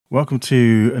Welcome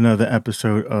to another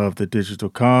episode of the Digital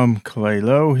Calm. Clay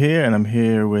Lowe here, and I'm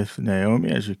here with Naomi,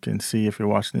 as you can see if you're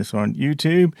watching this on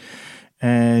YouTube.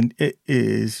 And it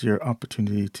is your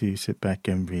opportunity to sit back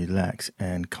and relax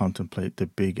and contemplate the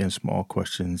big and small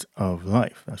questions of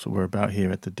life. That's what we're about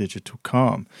here at the Digital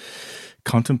Calm.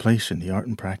 Contemplation, the art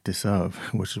and practice of,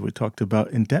 which we talked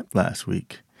about in depth last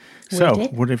week. So,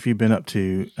 what have you been up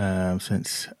to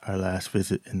since our last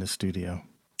visit in the studio?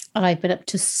 I've been up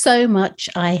to so much.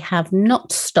 I have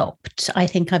not stopped. I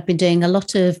think I've been doing a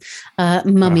lot of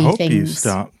mummy things. I hope you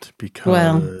stopped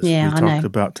because we talked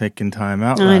about taking time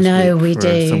out last week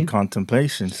for some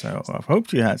contemplation. So I've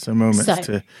hoped you had some moments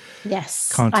to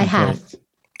contemplate. I have.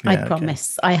 I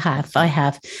promise. I have.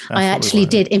 I actually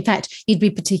did. In fact, you'd be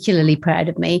particularly proud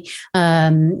of me.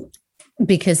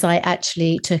 Because I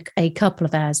actually took a couple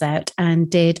of hours out and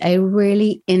did a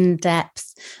really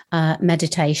in-depth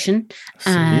meditation.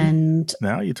 And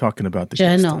now you're talking about the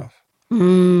journal. Good stuff.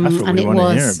 That's what we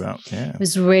want to hear about. Yeah. It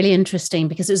was really interesting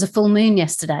because it was a full moon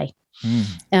yesterday.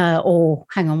 Or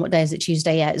hang on, what day is it?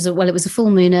 Tuesday? Yeah. It was a full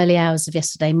moon early hours of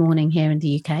yesterday morning here in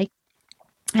the UK.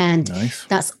 And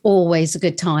that's always a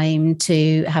good time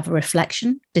to have a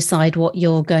reflection, decide what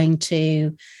you're going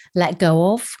to let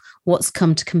go of, what's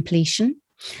come to completion,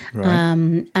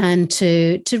 and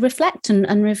to reflect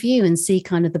and review and see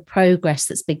kind of the progress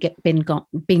that's been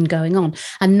going on.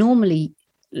 And normally,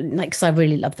 because I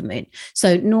really love the moon,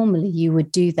 so normally you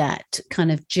would do that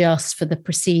kind of just for the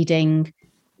preceding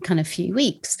kind of few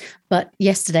weeks. But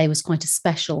yesterday was quite a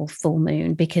special full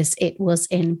moon because it was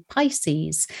in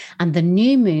Pisces, and the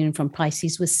new moon from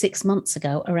Pisces was 6 months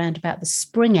ago, around about the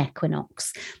spring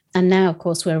equinox. And now, of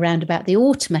course, we're around about the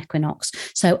autumn equinox.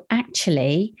 So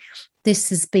actually,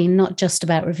 this has been not just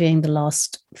about reviewing the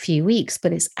last few weeks,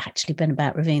 but it's actually been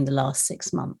about reviewing the last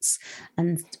 6 months.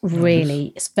 And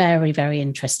really, it's very, very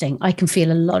interesting. I can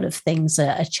feel a lot of things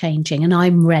are changing, and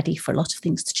I'm ready for a lot of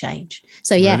things to change.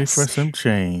 So ready for some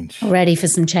change. Ready for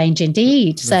some change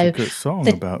indeed. There's a good song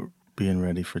about being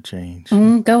ready for change.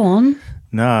 Go on.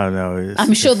 No.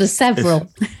 I'm sure there's several.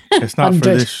 It's not for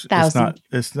this.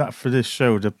 It's not for this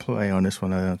show to play on this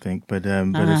one, I don't think. But it's a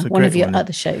great one. One of your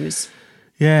other shows.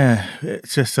 Yeah,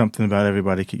 it's just something about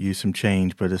everybody could use some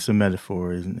change, but it's a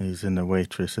metaphor. He's in a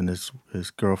waitress, and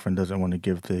his girlfriend doesn't want to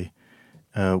give the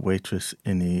waitress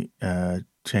any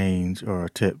change or a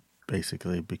tip,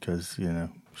 basically, because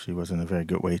she wasn't a very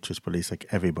good waitress. But he's like,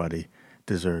 everybody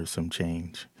deserves some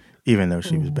change, even though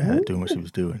she was bad at doing what she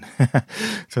was doing.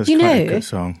 So it's quite a good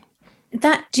song.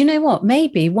 Do you know what?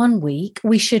 Maybe one week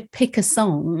we should pick a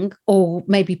song, or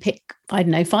maybe pick,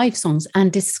 5 songs,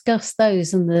 and discuss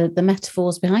those and the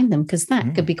metaphors behind them, because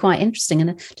that could be quite interesting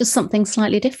and just something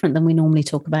slightly different than we normally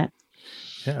talk about.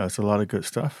 Yeah, it's a lot of good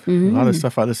stuff. A lot of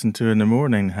stuff I listen to in the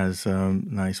morning has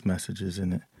nice messages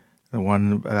in it. The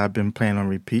one that I've been playing on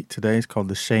repeat today is called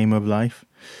The Shame of Life.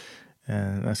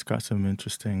 And that's got some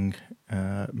interesting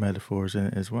metaphors in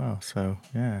it as well. So,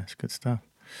 yeah, it's good stuff.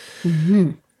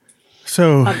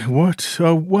 So, what?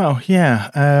 Oh, well,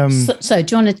 yeah. So,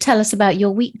 do you want to tell us about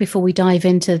your week before we dive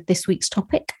into this week's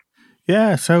topic?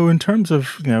 Yeah. So, in terms of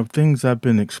things I've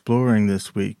been exploring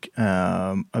this week,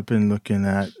 I've been looking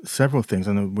at several things.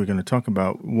 I know we're going to talk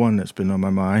about one that's been on my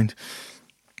mind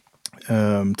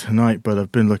tonight, but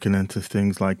I've been looking into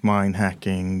things like mind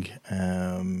hacking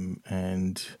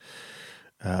and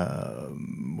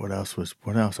what else?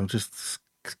 I'm just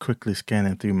quickly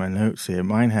scanning through my notes here.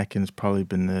 Mind hacking has probably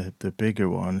been the bigger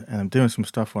one, and I'm doing some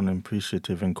stuff on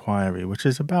appreciative inquiry, which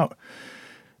is about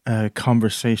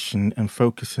conversation and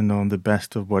focusing on the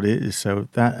best of what is. So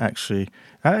that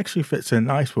actually fits in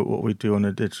nice with what we do on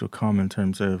the Digital Calm in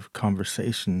terms of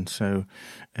conversation. So,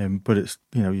 but it's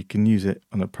you can use it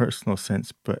on a personal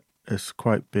sense, but it's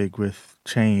quite big with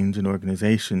change in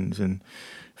organizations and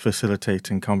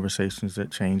facilitating conversations that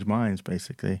change minds,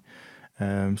 basically.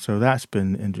 So that's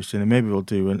been interesting, and maybe we'll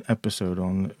do an episode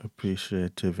on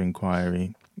appreciative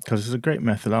inquiry, because it's a great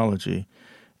methodology,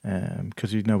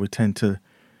 because we tend to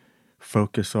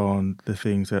focus on the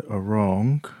things that are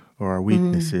wrong or our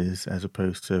weaknesses as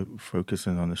opposed to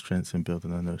focusing on the strengths and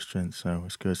building on those strengths. So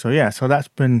it's good. So yeah, so that's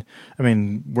been,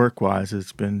 work-wise,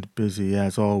 it's been busy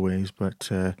as always, but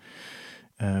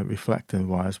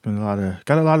reflecting-wise, got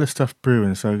a lot of stuff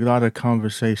brewing. So a lot of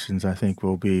conversations I think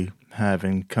we'll be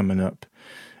having coming up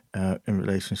in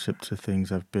relationship to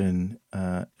things I've been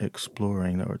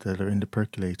exploring or that are in the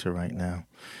percolator right now.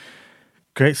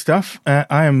 Great stuff.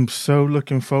 I am so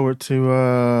looking forward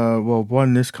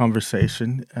to, this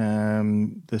conversation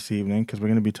this evening, because we're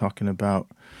going to be talking about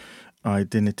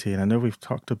identity. And I know we've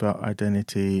talked about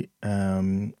identity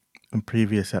in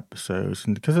previous episodes,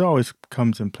 and because it always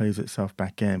comes and plays itself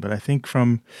back in. But I think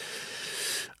from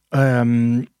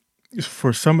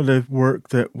for some of the work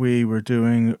that we were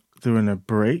doing during a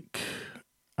break,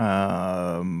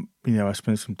 I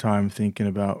spent some time thinking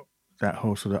about that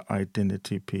whole sort of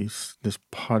identity piece. This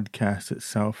podcast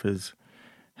itself has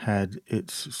had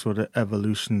its sort of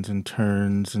evolutions and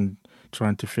turns and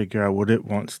trying to figure out what it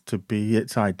wants to be,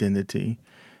 its identity.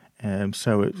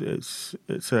 So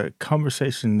it's a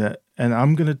conversation that, and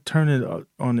I'm going to turn it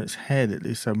on its head. At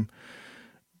least I'm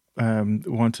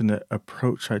wanting to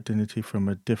approach identity from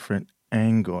a different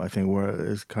angle. I think where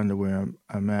is kind of where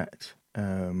I'm at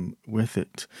with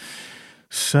it.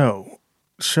 So,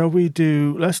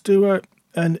 let's do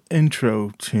an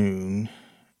intro tune,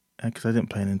 because I didn't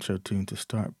play an intro tune to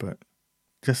start, but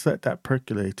just let that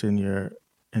percolate in your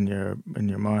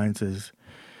minds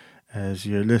as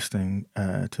you're listening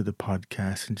to the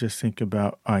podcast, and just think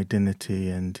about identity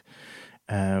and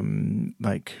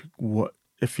like what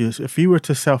if you were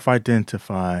to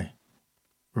self-identify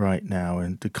right now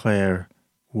and declare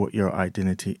what your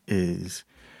identity is,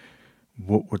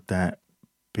 what would that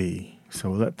be? So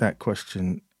we'll let that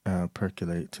question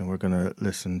percolate, and we're going to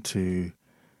listen to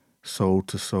Soul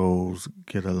to Soul's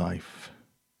Get a Life.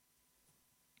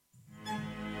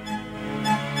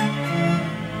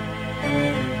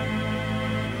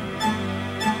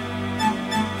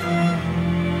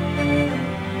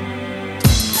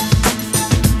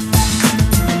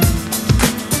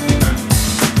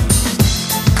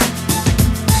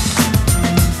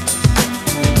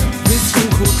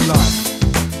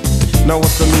 Know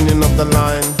what's the meaning of the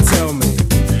line? Tell me.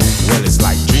 Well, it's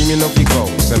like dreaming of your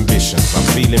goals, ambitions. I'm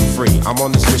feeling free. I'm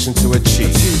on this mission to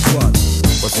achieve. Achieve what?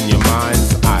 What's in your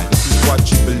mind's eye? This is what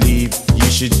you believe you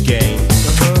should gain.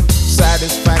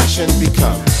 Satisfaction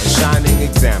become a shining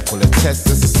example. A test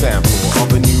as a sample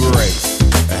of a new race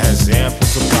that has ample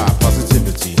supply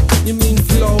positivity. You mean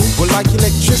flow? Well, like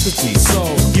electricity. So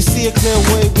you see a clear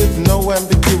way with no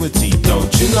ambiguity, don't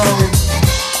you know?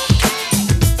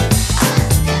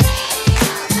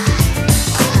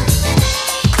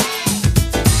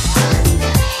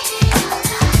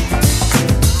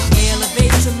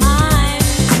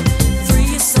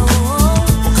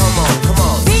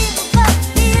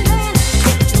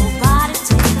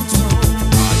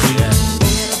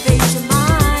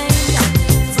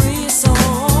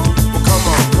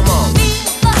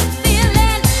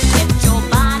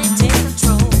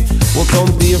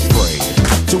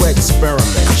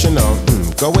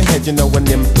 Go ahead, and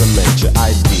implement your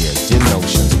ideas, your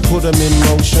notions. Put them in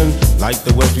motion, like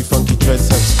the words we funky dreads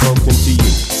have spoken to you.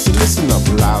 So listen up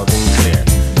loud and clear.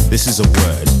 This is a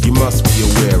word you must be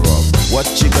aware of. What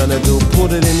you gonna do,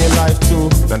 put it in your life too.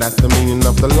 Now that's the meaning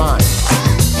of the line.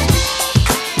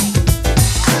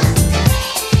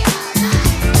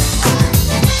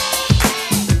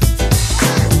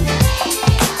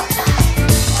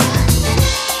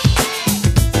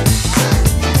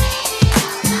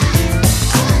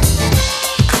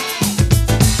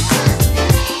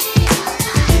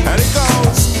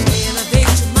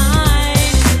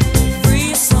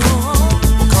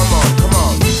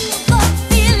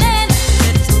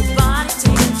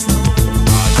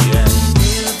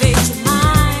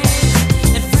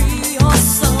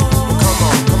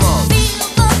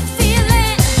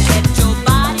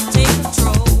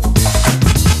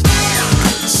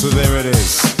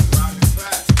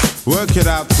 Work it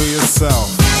out for yourself.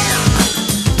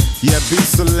 Yeah, be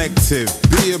selective,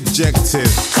 be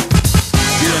objective,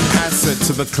 be an asset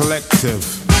to the collective.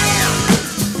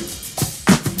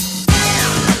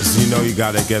 'Cause you know you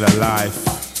gotta get a life.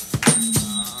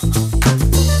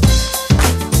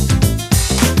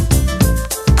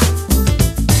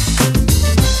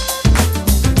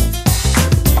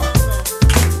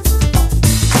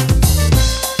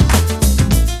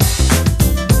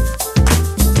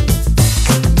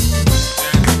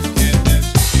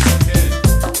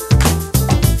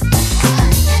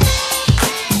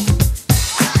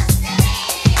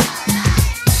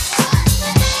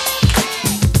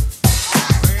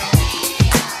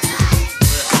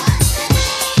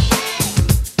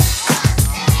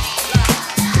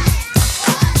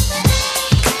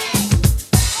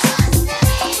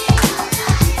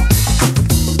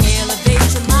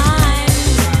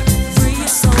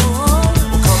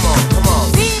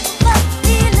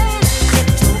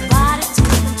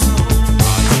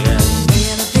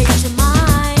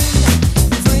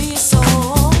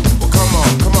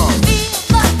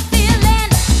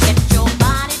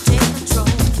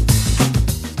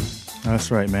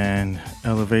 Right, man.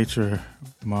 Elevate your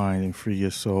mind and free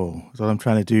your soul. That's what I'm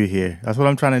trying to do here. That's what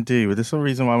I'm trying to do. But there's some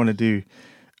reason why I want to do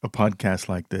a podcast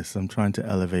like this. I'm trying to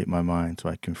elevate my mind so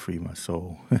I can free my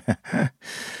soul.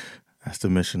 That's the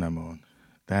mission I'm on.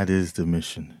 That is the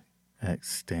mission.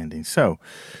 Outstanding. So,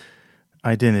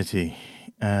 identity.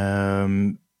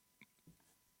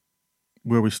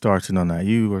 Where are we starting on that?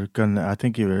 You were gonna. I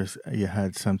think you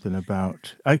had something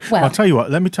about. I'll tell you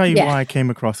what. Let me tell you why I came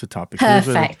across the topic.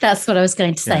 Perfect. That's what I was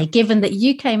going to say. Yeah. Given that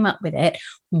you came up with it,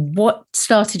 what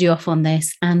started you off on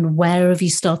this, and where have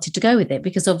you started to go with it?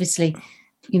 Because obviously,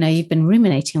 you've been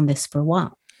ruminating on this for a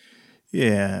while.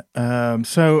 Yeah.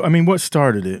 So, I mean, what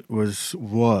started it was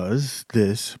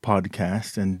this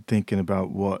podcast and thinking about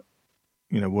what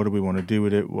do we want to do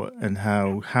with it, and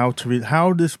how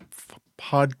this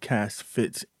podcast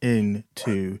fits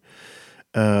into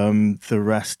the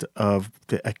rest of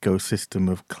the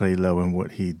ecosystem of Clay Lowe and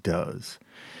what he does.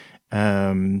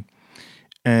 And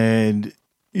I'm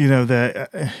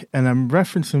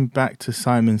referencing back to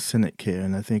Simon Sinek here,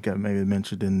 and I think I maybe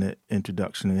mentioned in the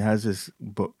introduction, he has this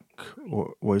book,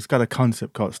 or he's got a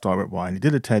concept called Start With Why, and he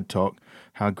did a TED Talk,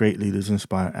 How Great Leaders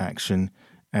Inspire Action,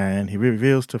 and he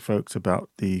reveals to folks about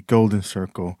the golden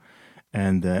circle,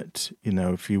 and that,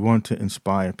 if you want to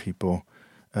inspire people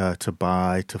to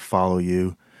buy, to follow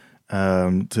you,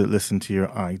 to listen to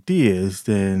your ideas,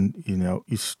 then,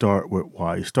 you start with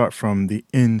why. You start from the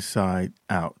inside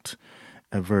out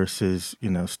versus,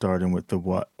 starting with the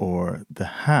what or the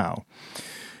how.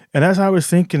 And as I was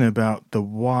thinking about the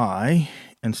why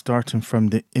and starting from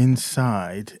the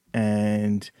inside,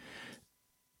 and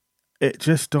it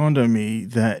just dawned on me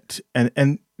that,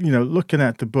 and looking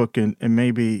at the book, and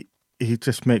maybe he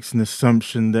just makes an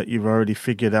assumption that you've already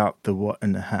figured out the what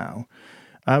and the how.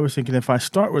 I was thinking, if I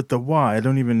start with the why, I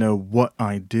don't even know what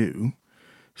I do.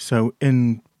 So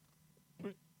in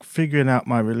figuring out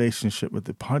my relationship with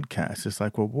the podcast, it's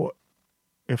like, well,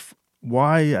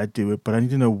 why I do it, but I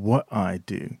need to know what I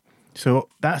do. So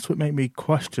that's what made me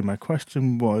question. My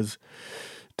question was,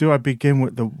 do I begin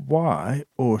with the why,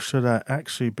 or should I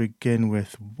actually begin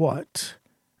with what,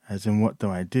 as in what do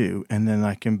I do? And then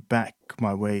I can back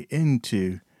my way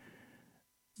into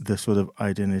the sort of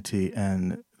identity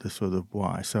and the sort of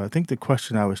why. So I think the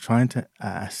question I was trying to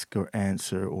ask or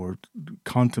answer or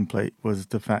contemplate was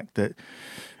the fact that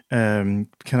can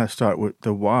I start with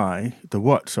the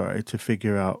what, to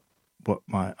figure out what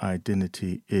my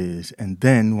identity is. And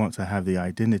then once I have the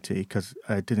identity, because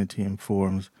identity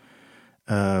informs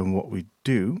what we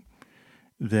do,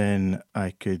 then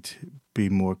I could be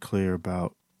more clear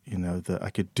about, that I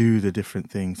could do the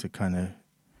different things to kind of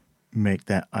make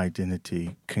that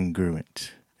identity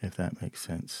congruent, if that makes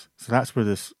sense. So that's where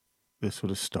this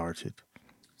sort of started.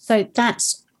 So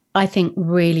that's, I think,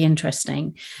 really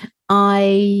interesting.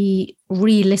 I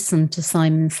re-listened to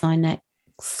Simon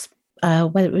Sinek's,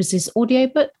 whether it was his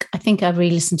audiobook. I think I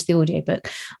re-listened to the audiobook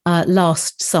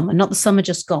last summer, not the summer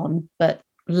just gone, but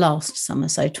last summer,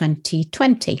 so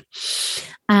 2020.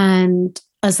 And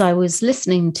as I was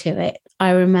listening to it,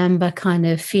 I remember kind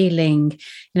of feeling,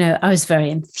 I was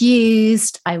very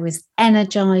enthused. I was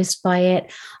energized by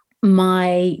it.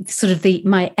 My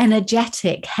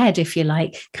energetic head, if you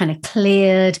like, kind of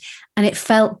cleared, and it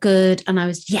felt good. And I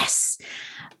was, yes.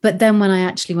 But then when I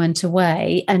actually went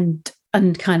away and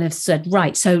kind of said,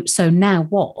 right, so now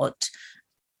what?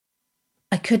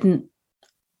 I couldn't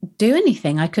do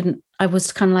anything. I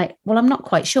was kind of like, well, I'm not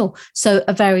quite sure. So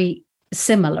a very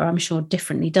similar, I'm sure,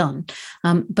 differently done.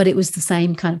 But it was the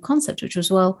same kind of concept, which was,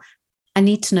 well, I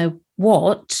need to know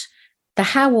what. The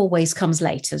how always comes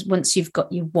later once you've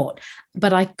got your what,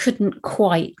 but I couldn't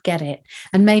quite get it.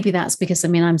 And maybe that's because,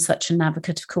 I'm such an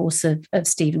advocate, of course, of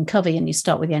Stephen Covey, and you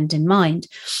start with the end in mind.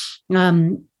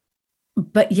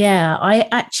 But yeah, I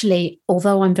actually,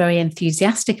 although I'm very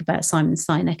enthusiastic about Simon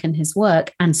Sinek and his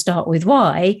work and start with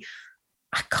why,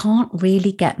 I can't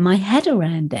really get my head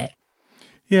around it.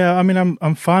 Yeah,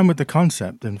 I'm fine with the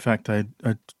concept. In fact, I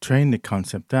trained the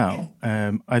concept out.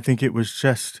 I think it was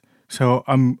just, so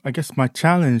I guess my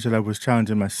challenge that I was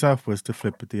challenging myself was to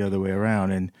flip it the other way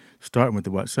around and starting with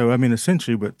the what. So,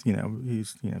 essentially what,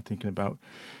 he's, thinking about,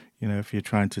 if you're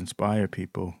trying to inspire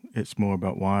people, it's more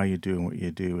about why you're doing what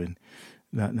you do and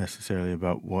not necessarily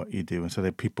about what you do. And so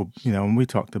that people, and we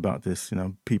talked about this,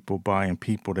 people buying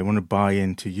people, they want to buy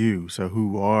into you. So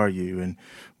who are you and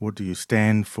what do you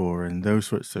stand for? And those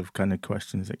sorts of kind of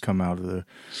questions that come out of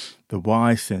the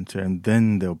why center. And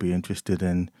then they'll be interested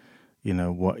in,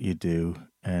 what you do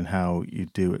and how you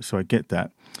do it. So I get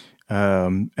that.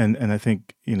 And I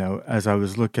think, as I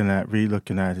was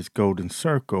re-looking at his golden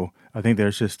circle, I think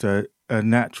there's just a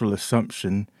natural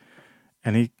assumption.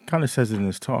 And he kind of says it in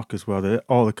his talk as well, that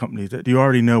all the companies, that you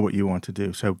already know what you want to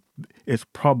do. So it's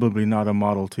probably not a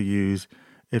model to use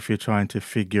if you're trying to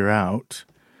figure out,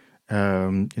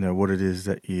 what it is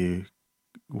that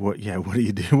what do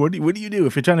you do? What do you do?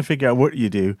 If you're trying to figure out what you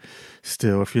do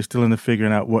if you're still in the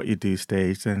figuring out what you do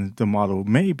stage, then the model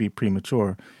may be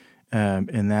premature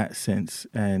in that sense.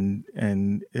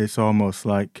 And it's almost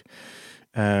like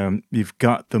you've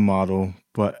got the model,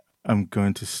 but I'm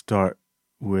going to start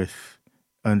with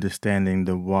understanding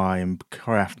the why and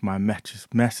craft my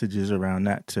messages around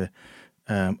that to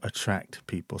attract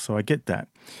people. So I get that.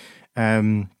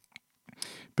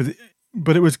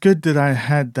 But it was good that I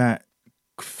had that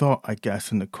thought, I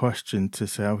guess, and the question to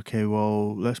say, okay,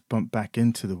 well, let's bump back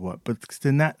into the what. But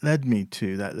then that led me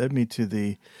to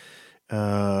the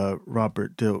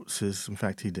Robert Dilts. In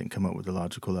fact, he didn't come up with the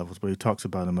logical levels, but he talks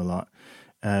about them a lot.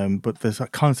 But there's a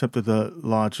concept of the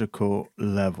logical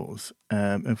levels.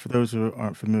 And for those who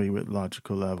aren't familiar with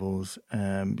logical levels,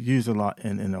 used a lot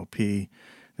in NLP. I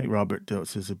think Robert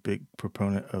Dilts is a big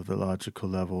proponent of the logical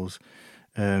levels.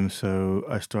 So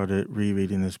I started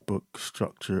rereading this book,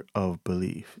 Structure of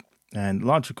Belief. And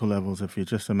logical levels, if you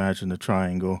just imagine a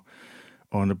triangle,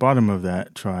 on the bottom of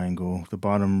that triangle, the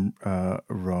bottom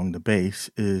rung, the base,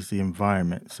 is the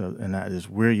environment. And that is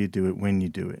where you do it, when you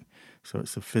do it. So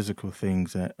it's the physical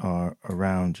things that are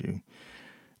around you.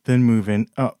 Then moving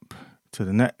up to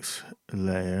the next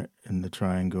layer in the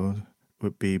triangle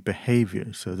would be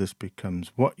behavior. So this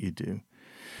becomes what you do.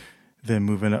 Then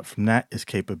moving up from that is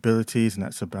capabilities, and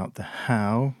that's about the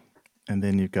how. And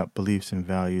then you've got beliefs and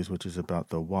values, which is about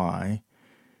the why.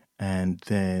 And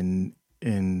then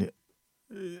in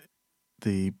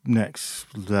the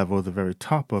next level, the very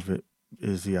top of it,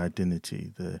 is the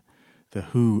identity, the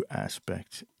who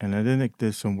aspect. And I think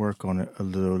there's some work on it a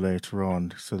little later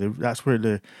on. So that's where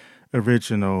the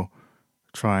original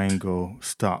triangle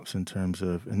stops in terms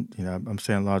of, and I'm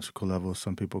saying logical levels.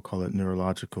 Some people call it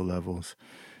neurological levels.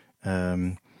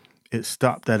 It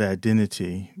stopped at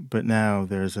identity, but now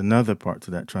there's another part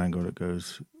to that triangle that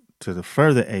goes to the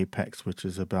further apex, which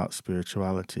is about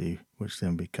spirituality, which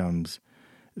then becomes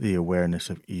the awareness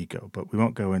of ego. But we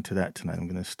won't go into that tonight. I'm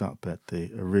going to stop at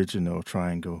the original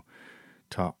triangle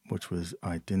top, which was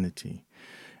identity.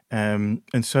 And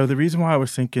so the reason why I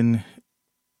was thinking,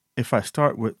 if I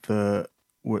start with the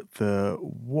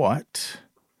what,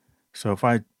 so if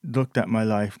I looked at my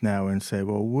life now and say,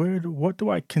 well, what do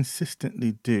I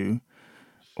consistently do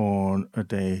on a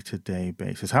day-to-day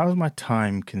basis? How is my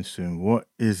time consumed? What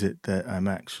is it that I'm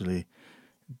actually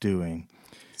doing?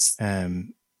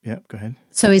 Yeah, go ahead.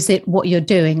 So is it what you're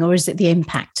doing, or is it the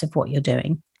impact of what you're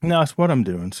doing? No, it's what I'm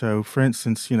doing. So, for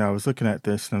instance, I was looking at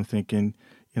this and I'm thinking,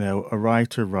 a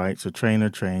writer writes, a trainer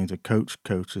trains, a coach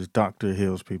coaches, doctor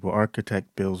heals people,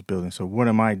 architect builds buildings. So what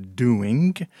am I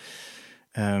doing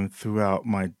throughout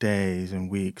my days and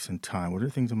weeks and time? What are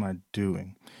the things am I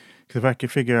doing? Because if I can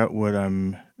figure out what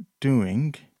I'm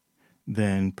doing,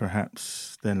 then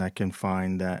perhaps I can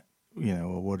find that,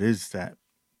 what is that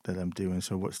I'm doing?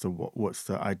 So what's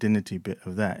the identity bit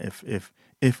of that?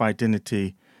 If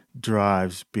identity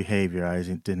drives behavior,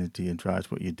 identity drives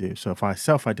what you do. So if I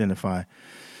self-identify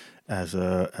as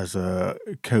a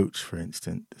coach, for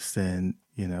instance, then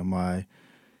my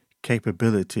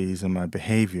capabilities and my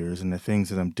behaviors and the things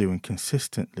that I'm doing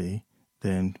consistently,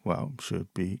 then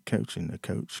should be coaching. The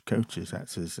coach coaches.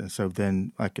 And so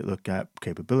then I could look at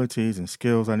capabilities and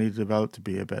skills I need to develop to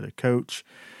be a better coach.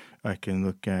 I can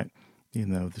look at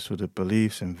the sort of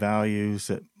beliefs and values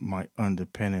that might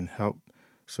underpin and help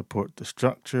support the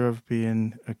structure of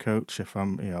being a coach. If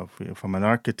I'm an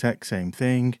architect, same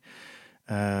thing.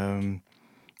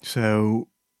 So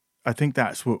I think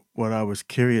that's what I was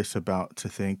curious about, to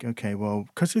think, okay, well,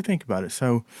 because you think about it.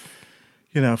 So,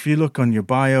 if you look on your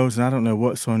bios, and I don't know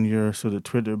what's on your sort of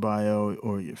Twitter bio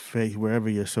or your face, wherever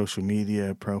your social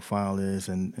media profile is,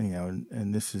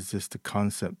 and this is just the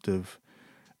concept of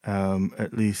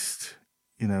at least,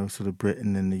 sort of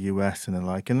Britain and the US and the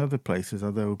like, and other places,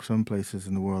 although some places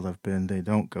in the world I've been, they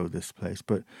don't go this place.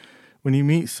 But when you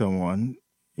meet someone,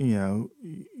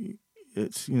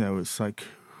 it's like,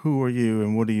 who are you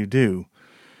and what do you do?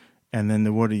 And then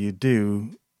the what do you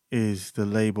do is the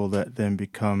label that then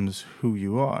becomes who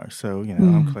you are. So,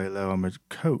 I'm Clay Lowe, I'm a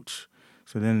coach.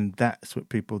 So then that's what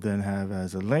people then have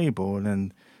as a label, and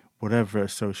then whatever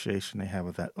association they have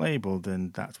with that label, then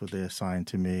that's what they assign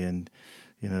to me. And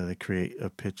they create a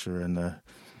picture and the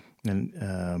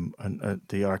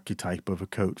archetype of a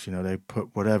coach. They put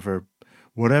whatever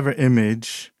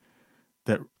image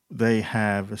that they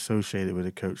have associated with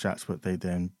a coach, that's what they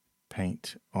then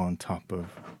paint on top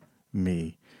of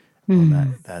me on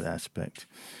that aspect.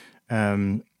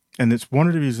 And it's one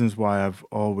of the reasons why I've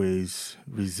always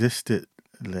resisted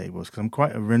labels, because I'm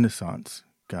quite a Renaissance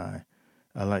guy.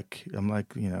 I'm like,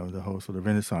 the whole sort of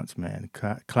Renaissance man,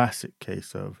 classic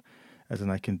case of, as in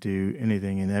I can do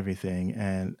anything and everything,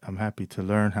 and I'm happy to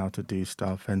learn how to do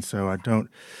stuff. And so I don't,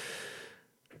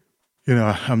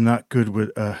 I'm not good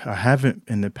with, I haven't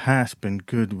in the past been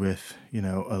good with,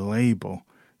 a label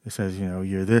that says,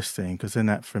 you're this thing, because then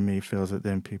that for me feels that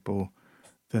then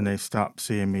they stop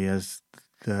seeing me as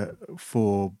the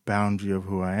full boundary of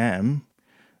who I am,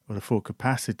 or the full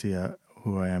capacity of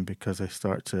who I am, because they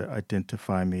start to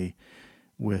identify me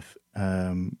with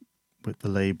the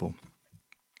label.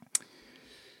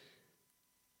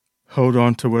 Hold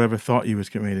on to whatever thought you was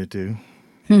getting ready to do.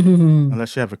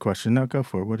 Unless you have a question. No, go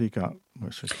for it. What do you got?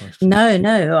 What's your question? No.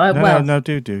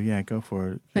 Do. Yeah, go for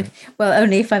it. Yeah. Well,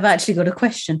 only if I've actually got a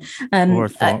question. Or a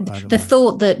thought. The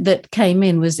thought that came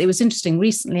in was, it was interesting.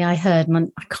 Recently I heard,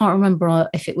 and I can't remember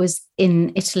if it was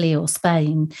in Italy or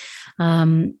Spain,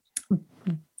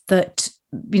 that,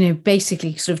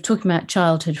 basically sort of talking about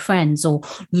childhood friends or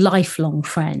lifelong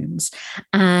friends.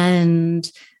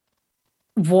 And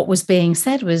what was being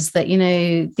said was that,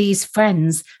 these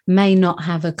friends may not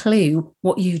have a clue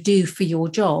what you do for your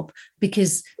job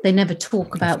because they never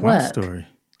talk about work. Story.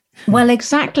 Well,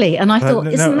 exactly. And I thought,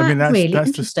 isn't that really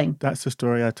interesting? That's the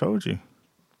story I told you.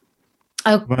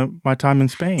 Oh, my time in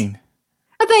Spain.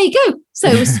 Oh, there you go. So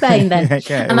it was Spain then.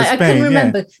 And I couldn't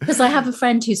remember because I have a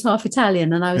friend who's half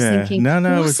Italian, and I was thinking,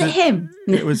 was it him?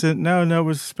 It was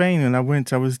Spain. And I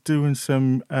was doing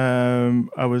some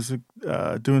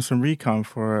recon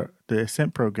for the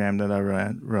ascent program that I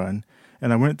run.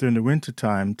 And I went there in the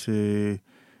wintertime to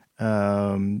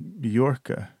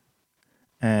Mallorca,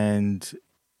 and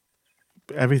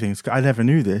I never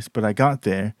knew this, but I got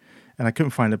there and I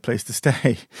couldn't find a place to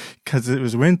stay because it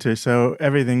was winter, so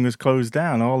everything was closed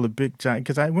down. All the big giant,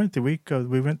 because we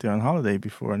went there on holiday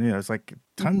before, and it's like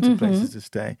tons of places to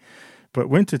stay. But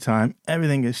wintertime,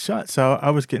 everything is shut, so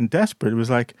I was getting desperate. It was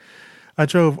like I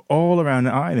drove all around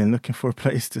the island looking for a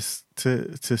place to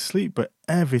sleep, but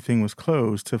everything was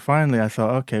closed. So finally, I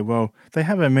thought, okay, well, they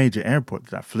have a major airport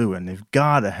that I flew in. They've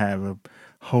got to have a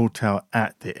hotel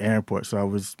at the airport. So I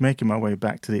was making my way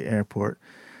back to the airport.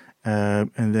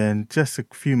 And then just a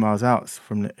few miles out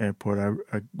from the airport,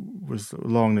 I was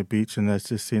along the beach, and I was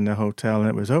just seeing the hotel, and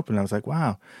it was open. I was like,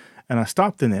 wow. And I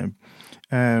stopped in it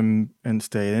and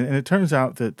stayed. And it turns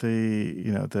out that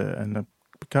I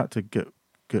got to get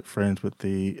good friends with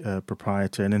the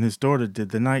proprietor, and then his daughter did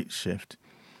the night shift.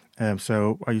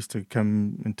 So I used to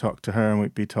come and talk to her, and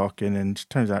we'd be talking, and it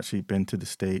turns out she'd been to the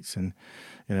States. And,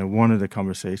 one of the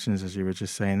conversations, as you were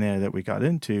just saying there, that we got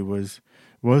into was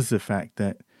the fact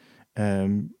that,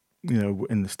 in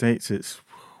the States, it's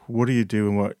what do you do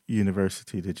and what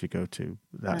university did you go to?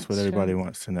 That's what everybody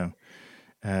wants to know.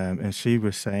 And she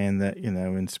was saying that,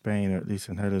 in Spain, or at least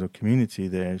in her little community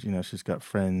there, she's got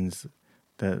friends,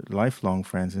 that lifelong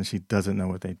friends, and she doesn't know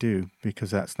what they do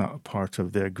because that's not a part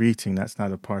of their greeting. That's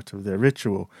not a part of their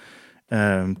ritual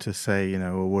to say,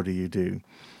 well, what do you do?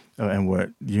 And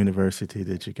what university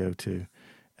did you go to?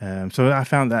 So I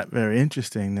found that very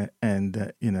interesting,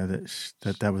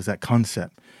 that was that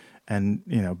concept. And,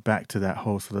 back to that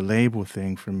whole sort of label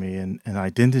thing for me and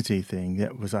identity thing,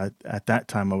 that was at that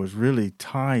time I was really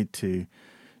tied to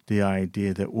the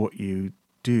idea that what you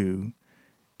do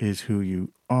is who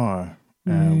you are,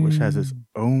 which has its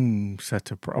own set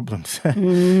of problems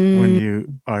when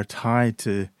you are tied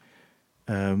to,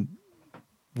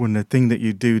 when the thing that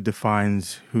you do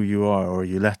defines who you are, or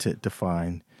you let it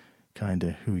define kind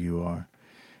of who you are.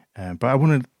 But I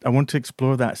want to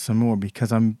explore that some more,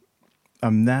 because I'm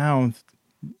now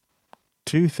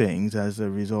two things as a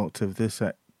result of this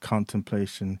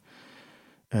contemplation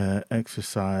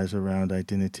exercise around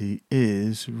identity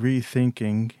is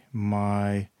rethinking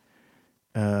my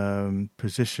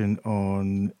position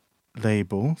on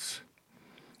labels.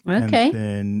 Okay. And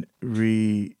then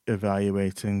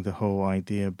re-evaluating the whole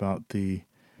idea about the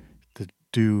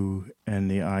do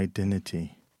and the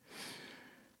identity.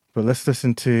 But let's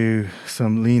listen to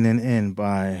some Leaning In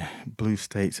by Blue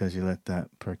States as you let that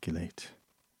percolate.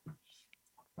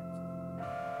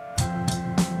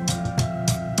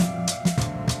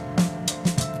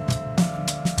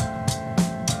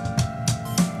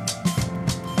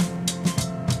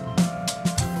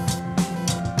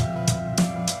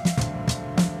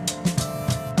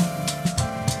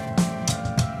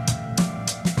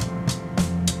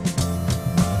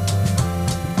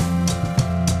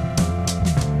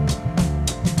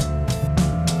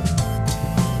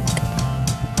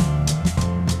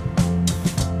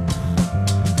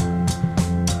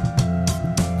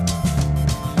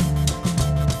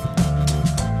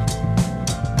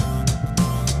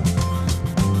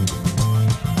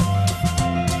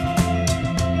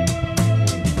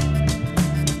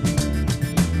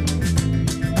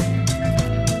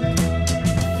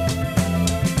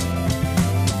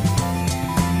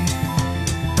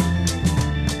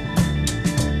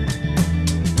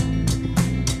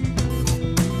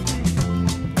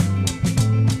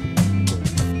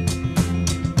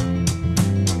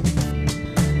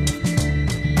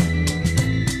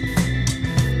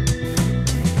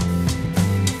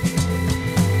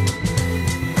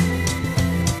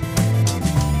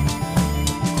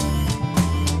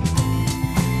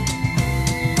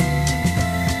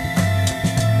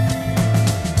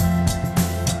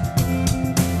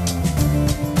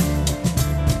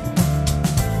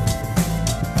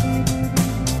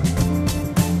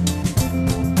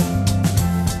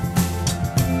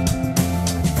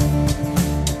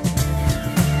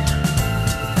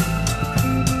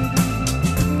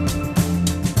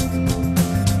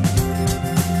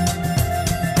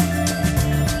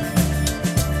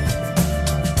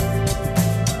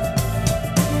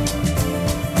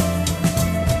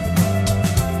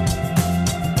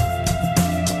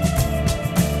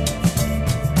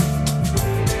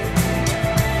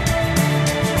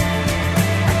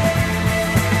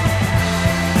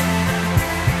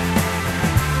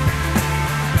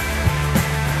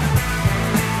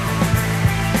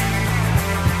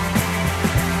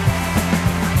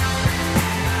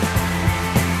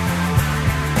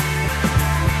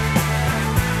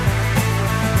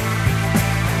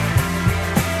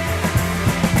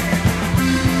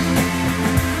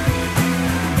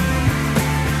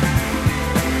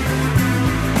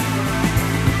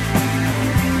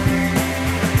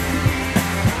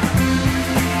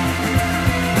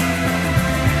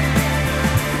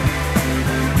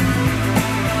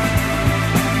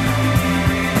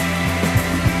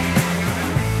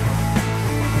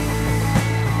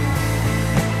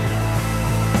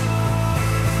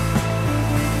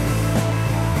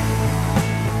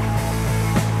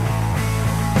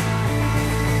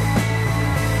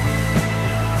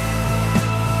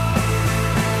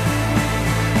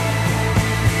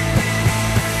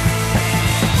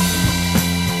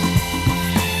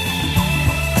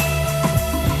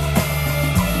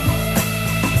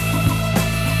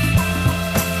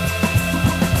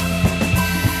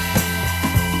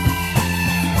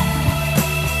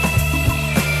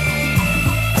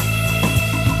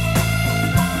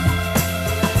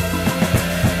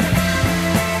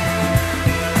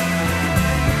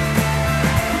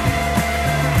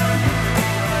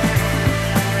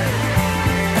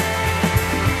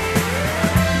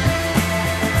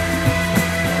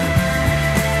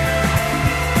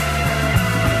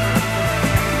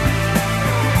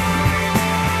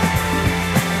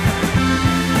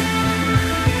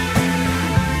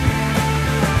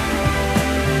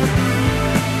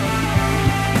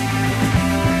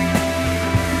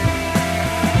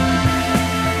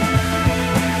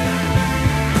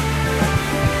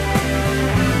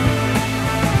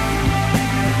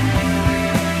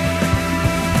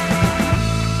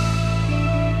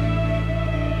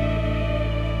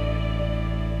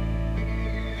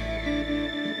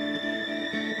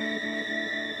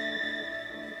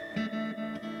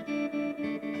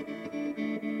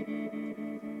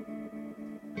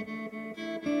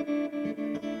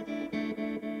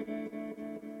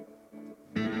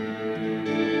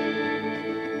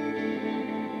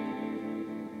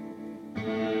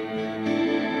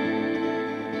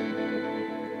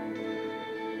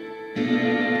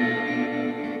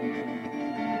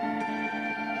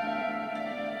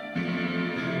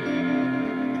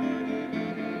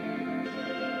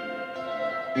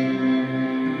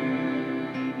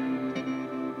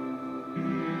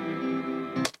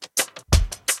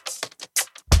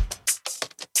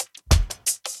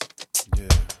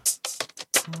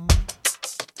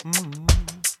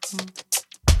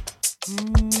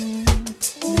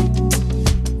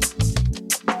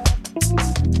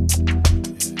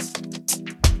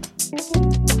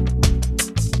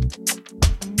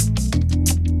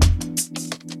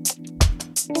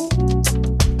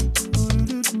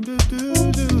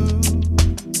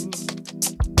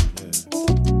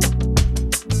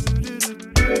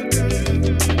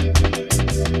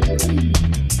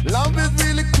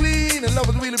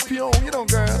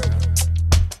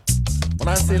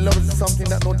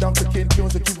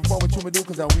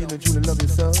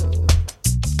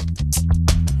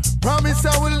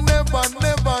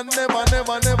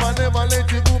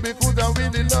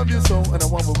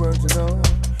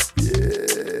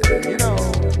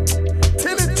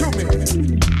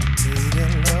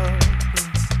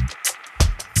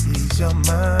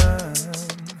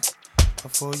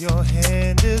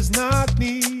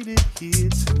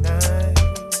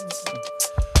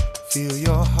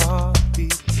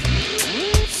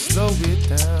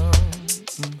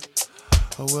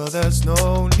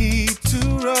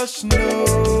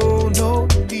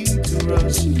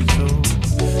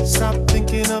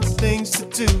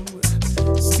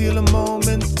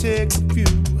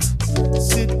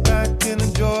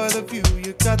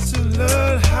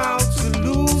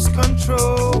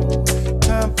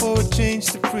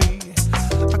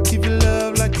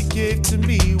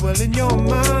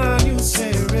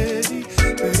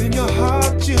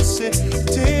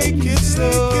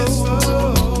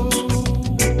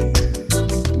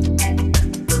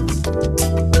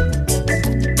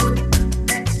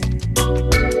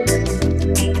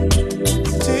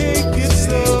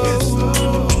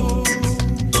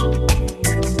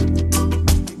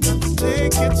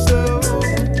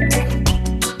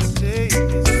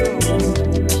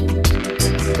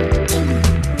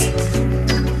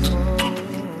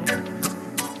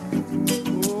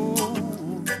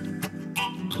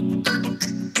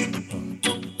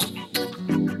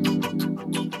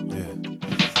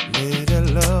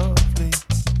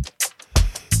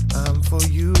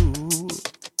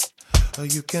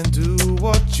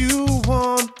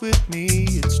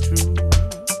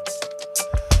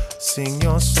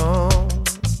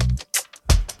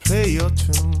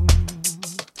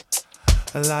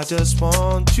 I just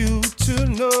want you to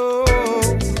know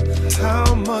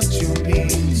how much you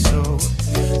mean. So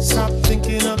stop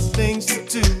thinking of things to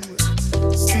do.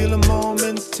 Steal a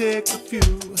moment, take a few.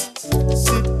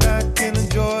 Sit back and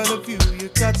enjoy the view. You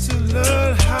got to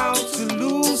learn how to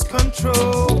lose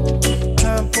control.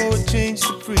 Time for a change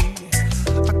to free.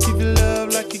 I give you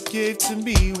love like you gave to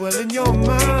me. Well, in your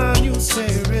mind you say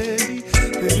ready,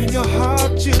 but in your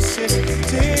heart you say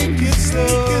take it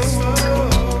slow.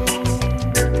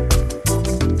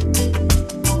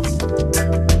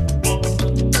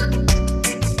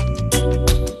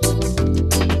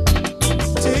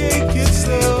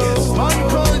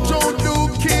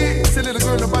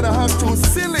 Nobody have too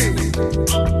silly.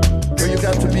 But you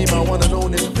got to be my one and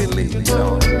only Philly, you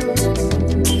know.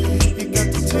 You got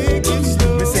to take it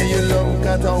slow. Me say your love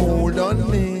got a hold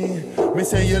on me. Me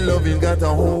say your love it got a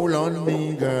hold on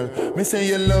me, girl. Me say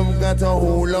your love got a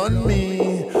hold on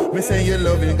me. Me say your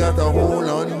love it got a hold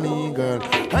on me, girl.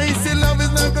 I say love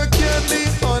is like a candy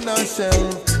on a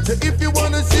shelf. So if you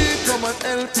wanna see, come and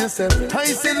help yourself. I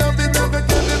say love is like a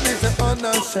candy on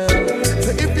a shelf.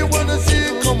 So if you wanna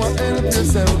see, come and help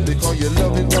yourself. Because your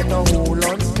love it got a hold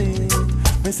on me.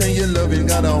 Me say your love it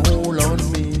got a hold on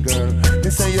me, girl. Me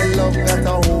say your love got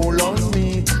a hold on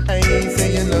me. I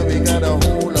say your love it got a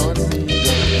hold on me,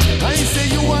 girl. I say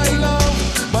you are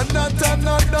love, but not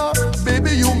another.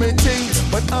 Baby, you may change,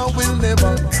 but I will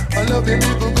never. I love you,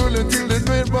 little girl, until the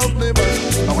great of never.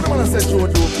 I wanna say to a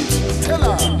dookie, tell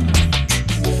her.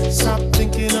 Stop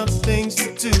thinking of things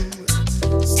to do.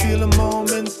 Steal a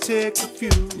moment, take a few.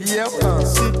 Yep.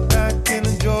 Sit back and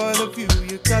enjoy the view.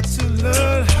 You got to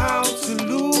learn how to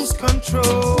lose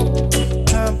control.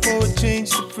 Time for a change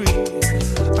to free.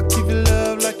 I give you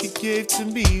love like you gave to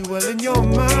me. Well, in your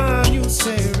mind you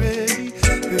say ready,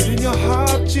 but in your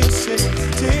heart you say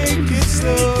take it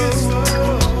slow.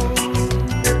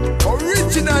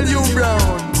 Original you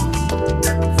Brown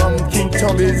from King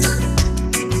Tubby's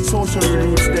Social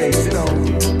Roots Days, you know.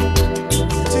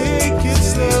 Take it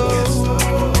slow.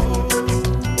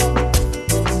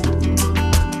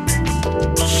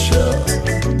 Sure.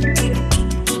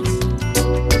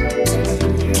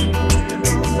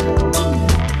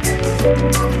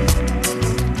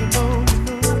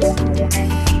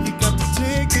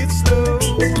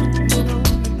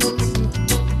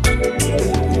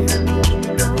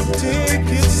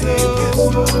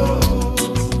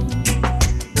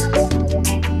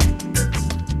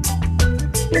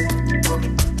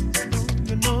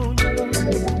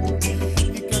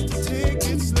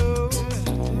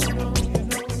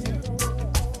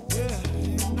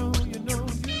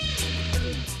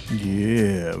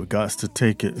 got to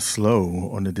take it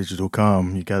slow on the digital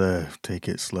comm. You gotta take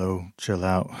it slow, chill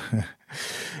out.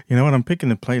 You know, when I'm picking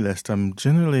a playlist, I'm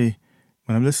generally,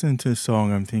 when I'm listening to a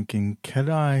song, I'm thinking, can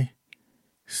I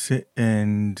sit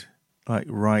and like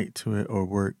write to it or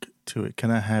work to it?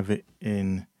 Can I have it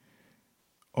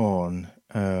on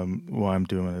while I'm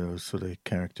doing one of those sort of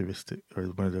characteristic or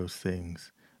one of those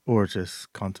things, or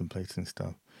just contemplating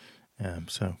stuff?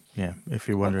 So yeah, if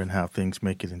you're wondering how things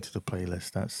make it into the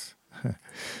playlist, that's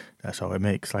how it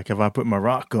makes. Like if I put my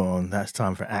rock on, that's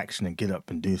time for action and get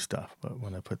up and do stuff. But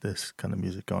when I put this kind of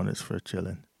music on, it's for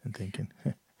chilling and thinking.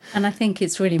 And I think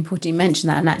it's really important you mention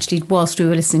that. And actually, whilst we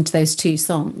were listening to those two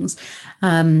songs,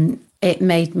 it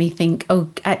made me think, oh,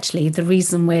 actually, the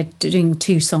reason we're doing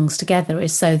two songs together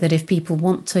is so that if people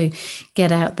want to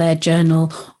get out their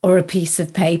journal or a piece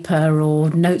of paper or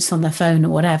notes on their phone or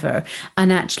whatever,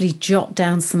 and actually jot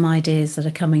down some ideas that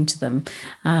are coming to them,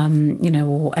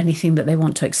 or anything that they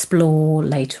want to explore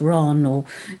later on, or,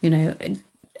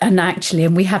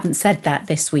 and we haven't said that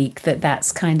this week,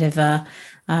 that's kind of a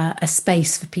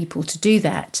space for people to do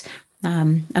that.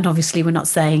 And obviously, we're not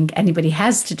saying anybody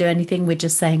has to do anything. We're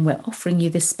just saying we're offering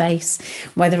you this space,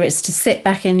 whether it's to sit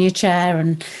back in your chair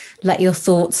and let your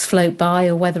thoughts float by,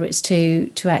 or whether it's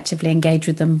to actively engage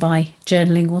with them by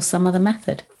journaling or some other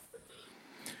method.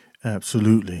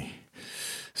 Absolutely.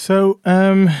 So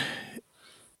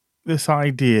this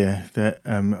idea that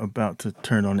I'm about to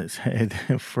turn on its head,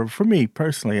 for me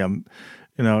personally, I'm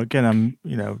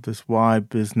this why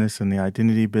business and the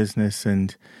identity business.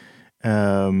 And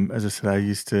as I said, I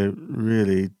used to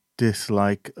really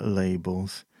dislike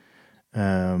labels.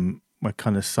 I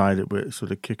kind of sided with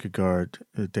sort of Kierkegaard,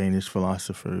 a Danish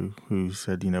philosopher who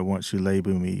said, once you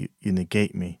label me, you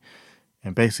negate me.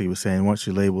 And basically was saying once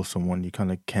you label someone, you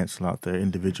kind of cancel out their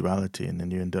individuality, and then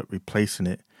you end up replacing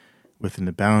it within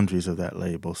the boundaries of that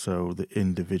label. So the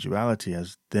individuality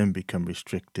has then become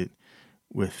restricted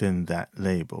within that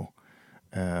label.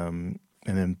 And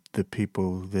then the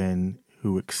people then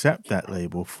who accept that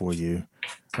label for you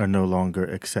are no longer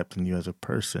accepting you as a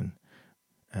person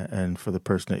and for the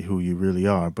person who you really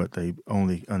are, but they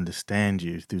only understand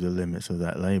you through the limits of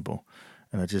that label.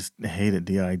 And I just hated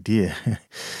the idea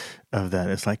of that.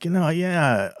 It's like, I'm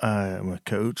a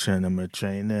coach and I'm a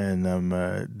trainer and I'm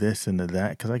this and that,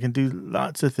 because I can do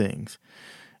lots of things.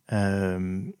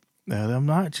 I'm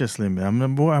not just limited.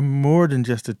 I'm more than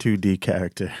just a 2D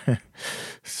character.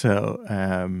 So,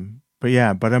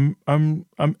 but I'm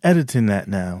editing that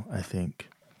now, I think.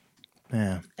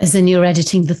 Yeah. As in you're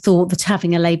editing the thought that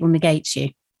having a label negates you.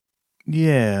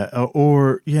 Yeah.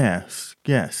 Or yes.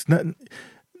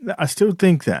 I still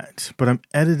think that, but I'm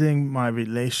editing my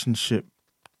relationship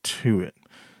to it.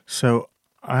 So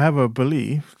I have a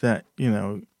belief that,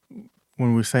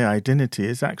 when we say identity,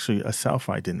 it's actually a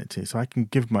self-identity. So I can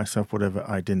give myself whatever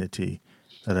identity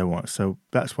that I want. So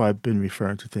that's why I've been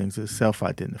referring to things as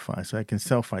self-identify. So I can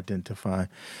self-identify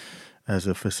as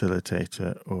a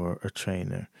facilitator or a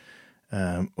trainer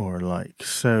or like.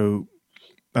 So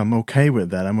I'm okay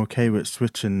with that. I'm okay with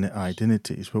switching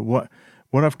identities. But what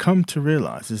I've come to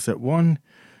realize is that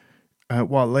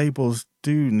while labels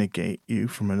do negate you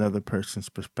from another person's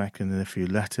perspective, and if you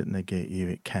let it negate you,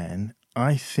 it can,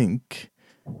 I think,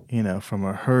 from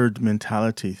a herd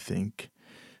mentality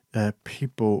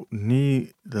people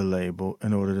need the label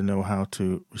in order to know how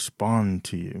to respond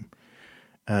to you.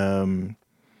 And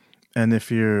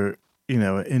if you're,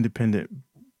 an independent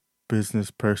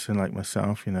business person like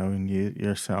myself, and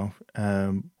yourself,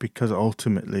 because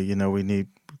ultimately, we need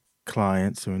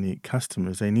clients and we need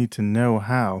customers, they need to know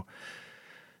how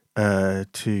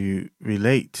to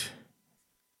relate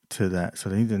to that. So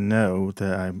they need to know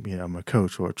that I'm a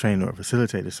coach or a trainer or a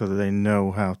facilitator, so that they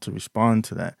know how to respond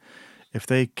to that. If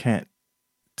they can't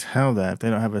tell that, if they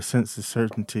don't have a sense of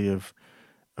certainty of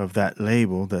that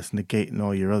label that's negating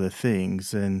all your other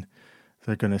things, then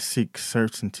they're going to seek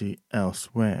certainty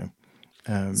elsewhere.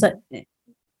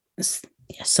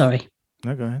 Sorry.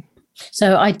 No, go ahead.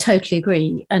 So I totally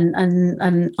agree. And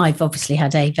I've obviously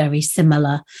had a very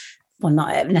similar, well,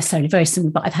 not necessarily very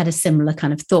similar, but I've had a similar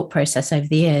kind of thought process over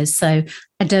the years. So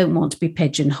I don't want to be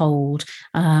pigeonholed,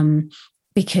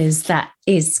 because that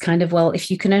is kind of, well,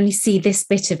 if you can only see this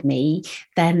bit of me,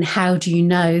 then how do you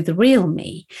know the real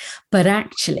me? But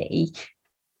actually,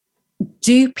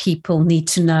 do people need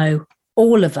to know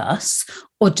all of us,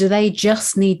 or do they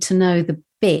just need to know the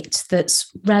bit that's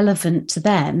relevant to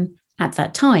them at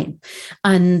that time?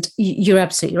 And you're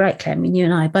absolutely right, Claire. I mean, you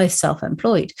and I are both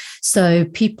self-employed. So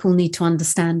people need to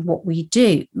understand what we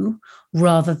do,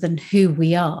 rather than who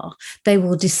we are, they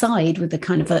will decide with a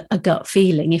kind of a gut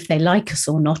feeling if they like us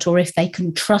or not, or if they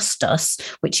can trust us,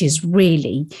 which is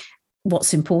really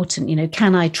what's important. You know,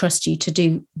 can I trust you to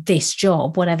do this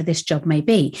job, whatever this job may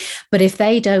be? But if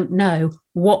they don't know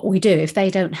what we do, if they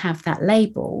don't have that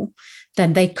label,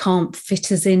 then they can't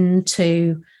fit us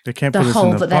into the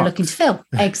hole that they're looking to fill.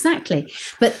 Exactly.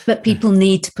 But people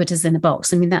need to put us in a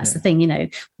box. I mean, that's the thing, you know,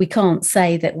 we can't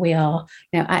say that we are,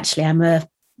 you know, actually I'm a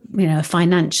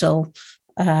financial,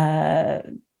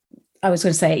 I was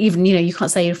going to say, even, you know, you can't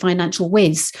say you're a financial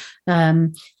whiz.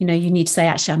 You know, you need to say,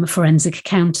 actually, I'm a forensic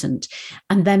accountant.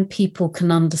 And then people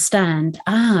can understand,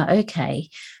 okay.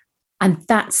 And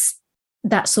that's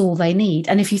all they need.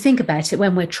 And if you think about it,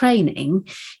 when we're training,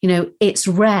 you know, it's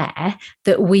rare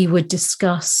that we would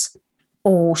discuss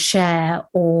or share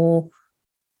or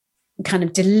kind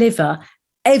of deliver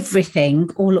everything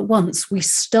all at once. We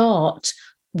start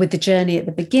with the journey at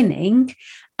the beginning,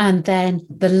 and then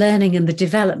the learning and the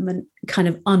development kind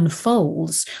of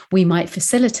unfolds. We might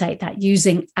facilitate that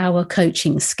using our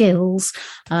coaching skills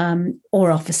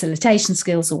or our facilitation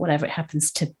skills or whatever it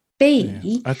happens to be.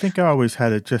 Yeah. I think I always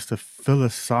had just a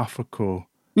philosophical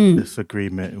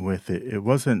disagreement with it. It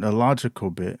wasn't a logical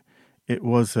bit. It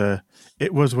was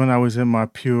when I was in my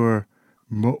pure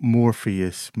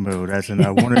Morpheus mode, as in I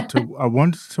wanted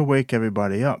to wake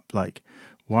everybody up. Like,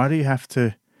 why do you have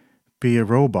to be a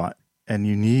robot? And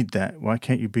you need that. Why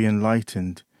can't you be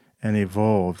enlightened and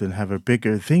evolved and have a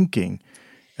bigger thinking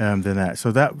than that?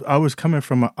 So that I was coming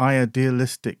from an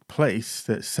idealistic place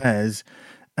that says,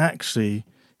 actually,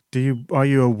 are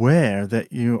you aware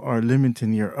that you are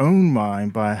limiting your own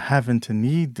mind by having to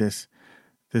need this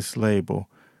label?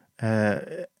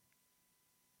 And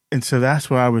so that's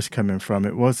where I was coming from.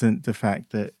 It wasn't the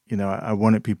fact that, you know, I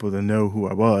wanted people to know who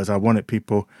I was. I wanted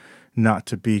people not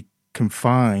to be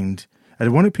confined. I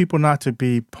wanted people not to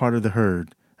be part of the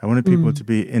herd. I wanted people to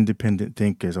be independent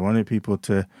thinkers. I wanted people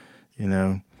to, you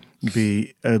know,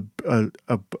 be a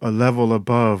level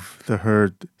above the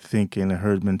herd thinking, the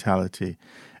herd mentality.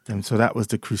 And so that was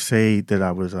the crusade that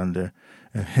I was under,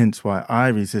 and hence why I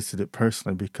resisted it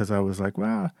personally, because I was like,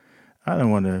 well, I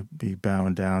don't want to be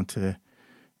bound down to,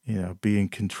 you know, being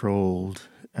controlled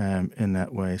in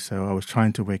that way. So I was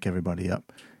trying to wake everybody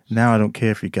up. Now I don't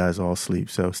care if you guys all sleep,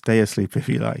 so stay asleep if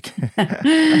you like.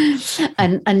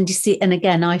 and you see, and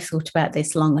again, I thought about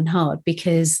this long and hard,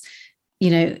 because,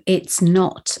 you know, it's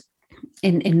not,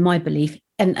 in my belief,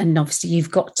 and obviously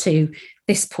you've got to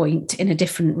this point in a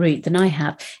different route than I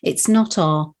have. It's not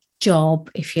our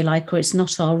job, if you like, or it's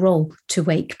not our role to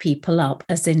wake people up,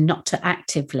 as in not to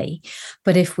actively.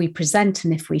 But if we present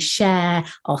and if we share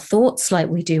our thoughts like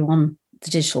we do on the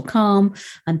Digital Calm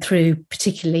and through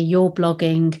particularly your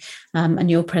blogging and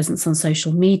your presence on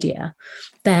social media,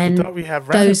 then don't we have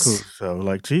radicals though,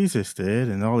 like Jesus did,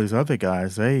 and all these other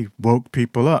guys? They woke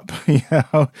people up. you know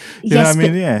what I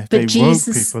mean? Yeah, they woke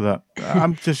people up.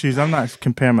 I'm not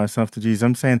comparing myself to Jesus.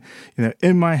 I'm saying, you know,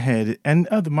 in my head, and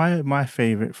my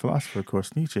favorite philosopher, of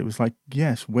course, Nietzsche. It was like,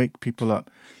 yes, wake people up.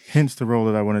 Hence the role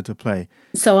that I wanted to play.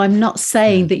 So I'm not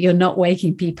saying that you're not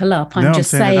waking people up. I'm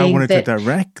just saying that I wanted to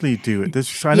directly do it.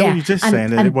 I know you're just saying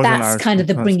that it wasn't our that's kind of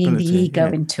the bringing the ego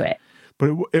into it.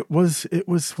 But was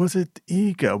it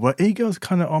ego? Well, ego is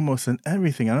kind of almost in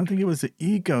everything. I don't think it was the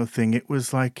ego thing. It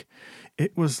was like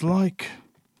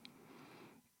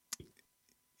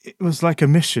a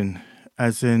mission,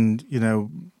 as in, you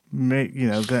know,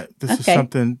 that this is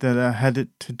something that I had it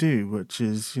to do, which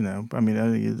is, you know, I mean,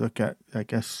 you look at, I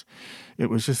guess it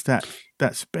was just that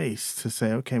space to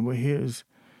say, okay, well, here's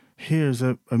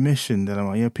a mission that I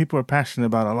want. You know, people are passionate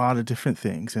about a lot of different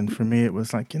things, and for me, it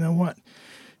was like, you know what?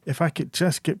 If I could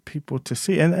just get people to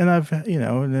see, and I've, you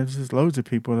know, and there's just loads of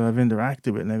people that I've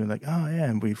interacted with, and they've been like, oh yeah,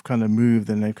 and we've kind of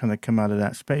moved, and they've kind of come out of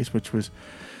that space, which was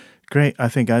great. I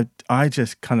think I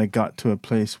just kind of got to a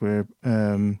place where,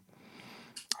 and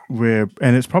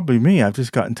it's probably me, I've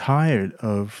just gotten tired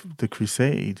of the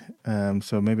crusade.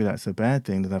 So maybe that's a bad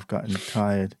thing, that I've gotten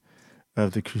tired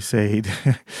of the crusade,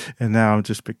 and now I'm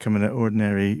just becoming an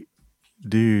ordinary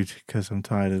dude because I'm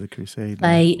tired of the crusade.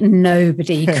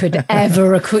 Nobody could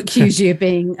ever accuse you of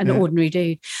being an ordinary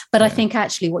dude. But I think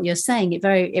actually what you're saying, it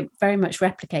very much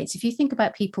replicates. If you think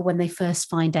about people when they first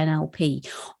find NLP,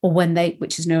 or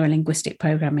which is neuro-linguistic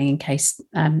programming, in case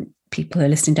people who are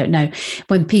listening don't know,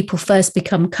 when people first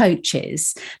become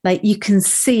coaches, like, you can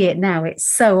see it now. It's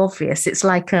so obvious. It's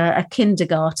like a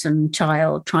kindergarten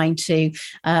child trying to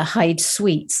hide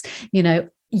sweets. You know,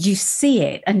 you see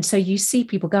it. And so you see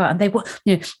people go out and they want,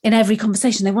 in every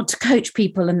conversation, they want to coach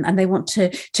people and they want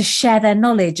to share their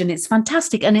knowledge. And it's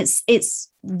fantastic. And it's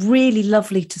really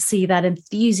lovely to see that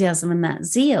enthusiasm and that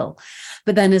zeal.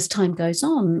 But then as time goes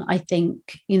on, I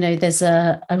think, there's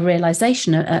a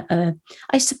realization,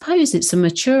 I suppose it's a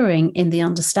maturing in the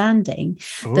understanding.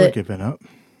 Or giving up.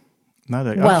 I'm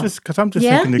just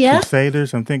thinking of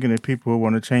crusaders. I'm thinking of people who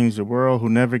want to change the world, who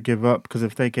never give up, because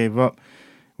if they gave up,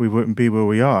 we wouldn't be where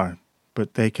we are,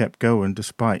 but they kept going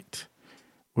despite.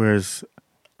 Whereas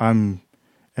and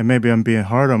maybe I'm being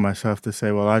hard on myself to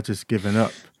say, well, I just given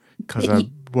up because I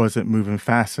wasn't moving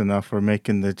fast enough or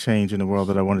making the change in the world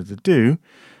that I wanted to do.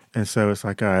 And so it's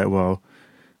like, all right, well,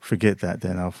 forget that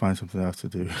then. I'll find something else to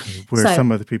do. Whereas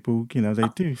some other people, they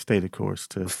do stay the course.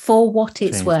 For what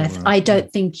it's worth, I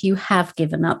don't think you have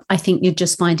given up. I think you're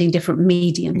just finding different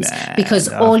mediums because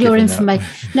all your information,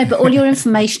 but all your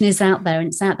information is out there and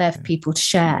it's out there for people to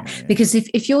share. Because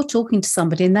if you're talking to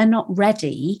somebody and they're not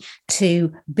ready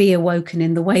to be awoken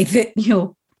in the way that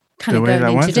you're kind of going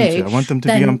in to do, I want them to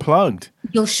be unplugged.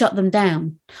 You'll shut them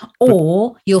down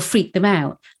or you'll freak them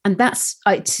out. And that's,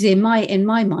 in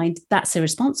my mind, that's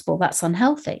irresponsible. That's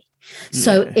unhealthy.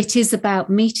 So it is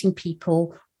about meeting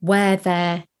people where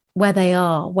they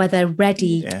are, where they're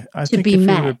ready to be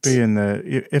met.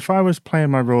 If I was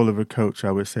playing my role of a coach,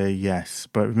 I would say yes.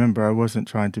 But remember, I wasn't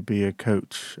trying to be a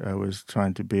coach. I was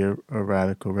trying to be a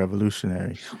radical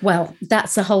revolutionary. Well,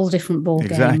 that's a whole different ballgame.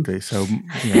 Exactly. So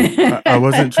I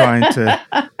wasn't trying to,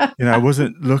 I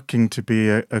wasn't looking to be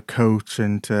a coach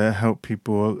and to help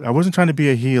people. I wasn't trying to be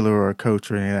a healer or a coach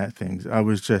or any of that things. I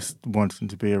was just wanting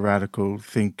to be a radical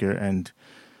thinker and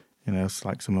it's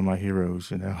like some of my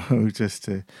heroes, just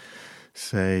to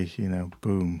say,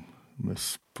 boom, I'm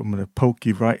going to poke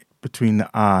you right between the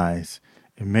eyes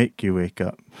and make you wake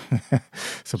up.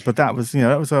 But that was,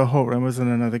 that wasn't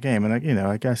another game. And,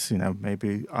 I guess,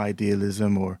 maybe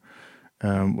idealism or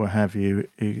what have you,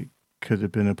 it could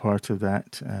have been a part of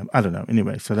that. I don't know.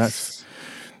 Anyway, so that's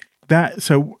that.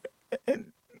 So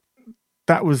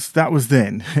that was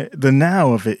then. The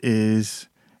now of it is...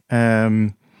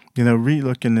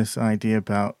 re-looking this idea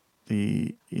about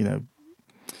the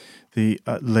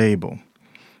label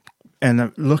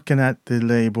and looking at the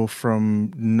label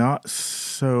from not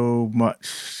so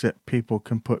much that people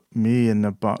can put me in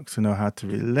the box and know how to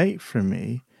relate for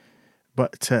me,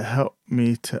 but to help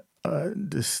me to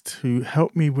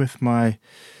help me with on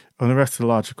the rest of the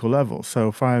logical level. So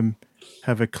if I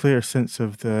have a clear sense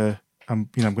of I'm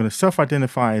going to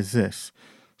self-identify as this.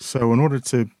 So in order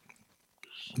to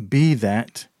be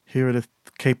that, here are the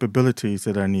capabilities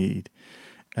that I need.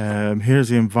 Here's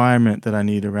the environment that I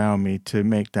need around me to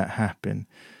make that happen.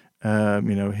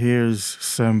 Here's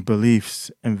some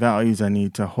beliefs and values I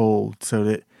need to hold so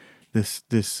that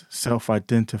this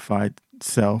self-identified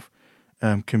self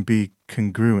can be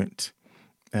congruent.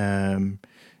 And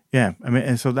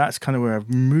so that's kind of where I've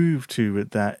moved to with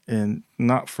that, and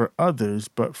not for others,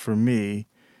 but for me,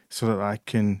 so that I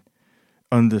can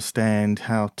understand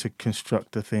how to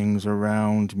construct the things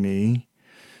around me,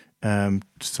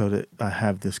 so that I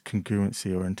have this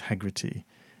congruency or integrity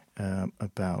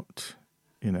about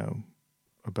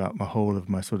my whole of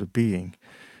my sort of being.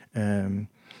 And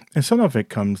some of it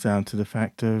comes down to the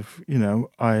fact of,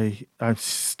 I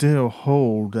still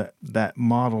hold that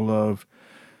model of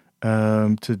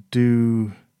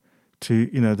to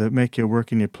make your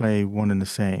work and your play one and the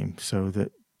same, so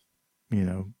that,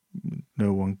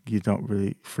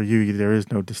 for you, there is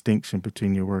no distinction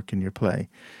between your work and your play.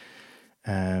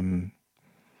 Part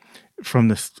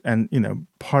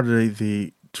of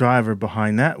the driver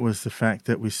behind that was the fact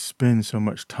that we spend so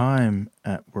much time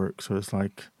at work. So it's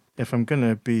like, if I'm going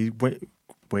to be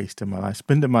wasting my life,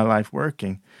 spending my life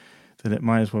working, then it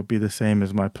might as well be the same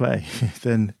as my play.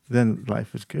 then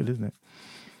life is good, isn't it?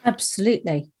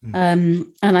 Absolutely. And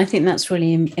I think that's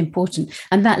really important.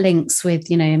 And that links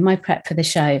with, in my prep for the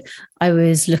show, I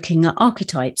was looking at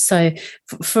archetypes. So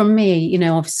for me,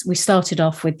 we started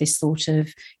off with this thought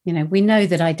of, we know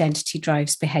that identity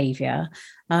drives behavior.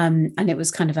 And it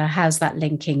was kind of how's that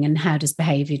linking and how does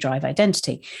behavior drive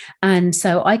identity? And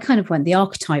so I kind of went the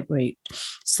archetype route.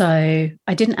 So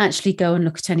I didn't actually go and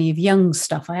look at any of Jung's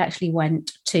stuff. I actually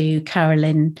went to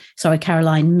Caroline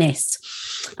Myss.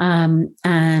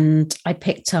 And I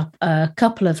picked up a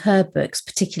couple of her books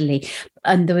particularly.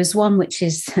 And there was one which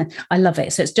is, I love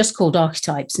it. So it's just called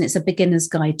Archetypes, and it's a beginner's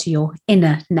guide to your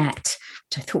inner net,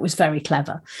 which I thought was very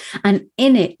clever. And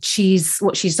in it,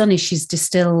 what she's done is she's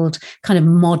distilled kind of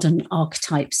modern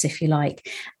archetypes, if you like.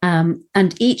 And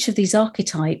each of these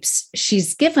archetypes,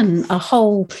 she's given a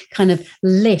whole kind of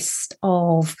list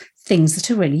of things that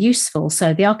are really useful.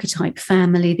 So the archetype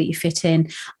family that you fit in,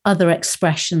 other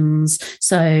expressions.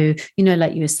 So,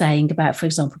 like you were saying about, for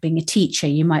example, being a teacher,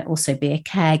 you might also be a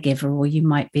caregiver, or you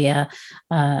might be a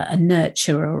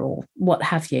nurturer, or what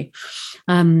have you.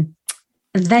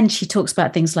 And then she talks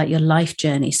about things like your life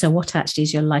journey. So what actually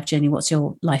is your life journey? What's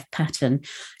your life pattern?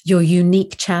 Your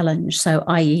unique challenge. So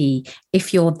i.e.,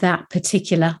 if you're that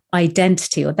particular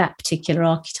identity or that particular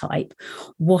archetype,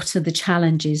 what are the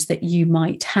challenges that you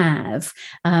might have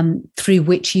through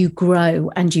which you grow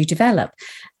and you develop?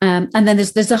 And then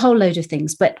there's a whole load of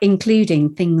things, but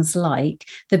including things like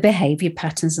the behavior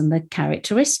patterns and the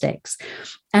characteristics.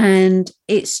 And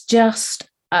it's just,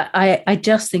 I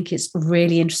just think it's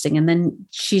really interesting. And then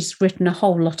she's written a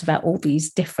whole lot about all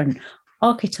these different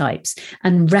archetypes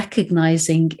and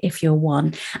recognizing if you're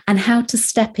one and how to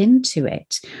step into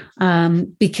it.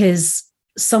 Because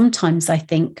sometimes I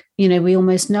think, we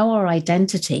almost know our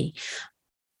identity,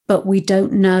 but we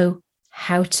don't know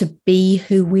how to be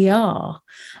who we are.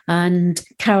 And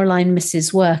Caroline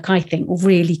Miss's work, I think,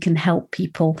 really can help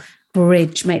people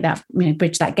bridge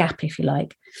that gap, if you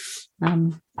like.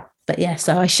 But yeah,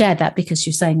 so I shared that because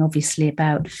you're saying obviously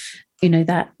about,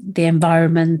 that the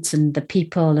environment and the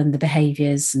people and the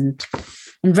behaviors and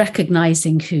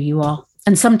recognizing who you are.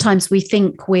 And sometimes we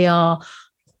think we are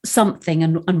something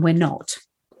and we're not,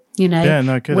 Yeah,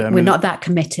 no, good. We're not that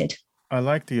committed. I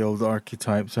like the old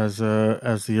archetypes as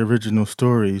the original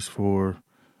stories for,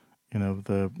 well,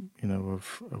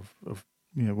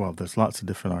 there's lots of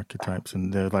different archetypes,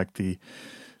 and they're like the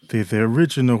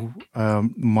original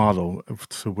model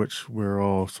to which we're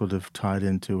all sort of tied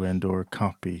into and or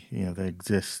copy. They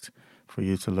exist for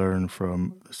you to learn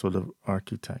from the sort of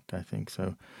architect, I think.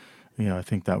 So, I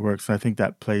think that works. I think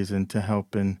that plays into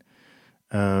helping,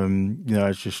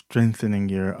 as you're strengthening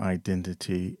your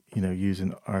identity,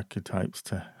 using archetypes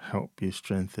to help you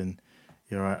strengthen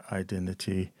your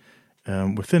identity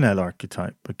within that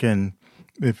archetype. Again,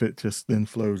 if it just then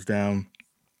flows down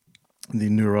the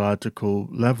neurological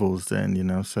levels,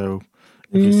 then, so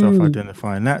if you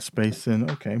self-identify in that space, then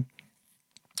okay,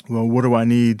 well, what do I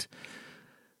need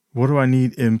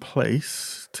in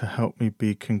place to help me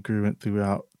be congruent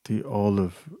throughout all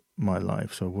of my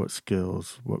life? So what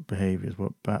skills, what behaviors,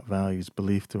 what values,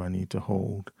 belief do I need to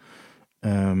hold?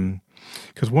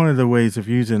 Because one of the ways of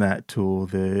using that tool,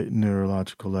 the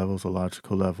neurological levels or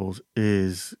logical levels,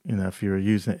 is, if you're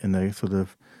using it in a sort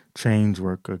of change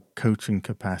work or coaching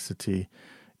capacity,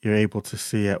 you're able to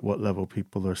see at what level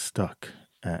people are stuck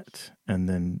at and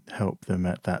then help them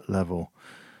at that level,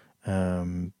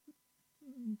 and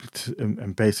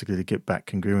basically to get back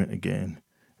congruent again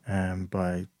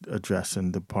by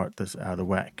addressing the part that's out of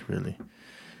whack, really.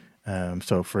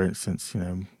 So for instance,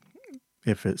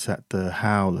 if it's at the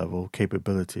how level,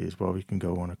 capabilities, well, we can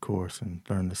go on a course and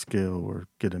learn the skill or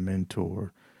get a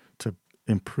mentor to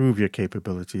improve your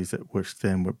capabilities, at which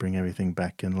then would bring everything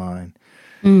back in line,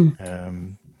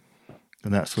 and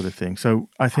that sort of thing. So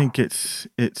I think it's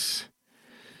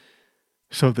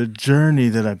so the journey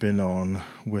that I've been on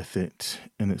with it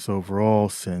in its overall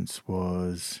sense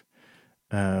was,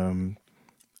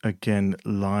 again,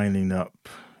 lining up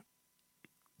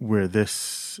where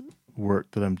this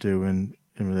work that I'm doing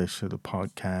in relation to the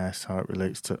podcast, how it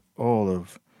relates to all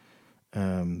of,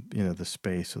 the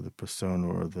space or the persona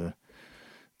or the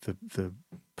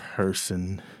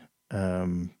person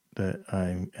that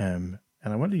I am,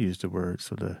 and I want to use the word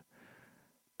sort of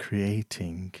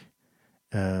creating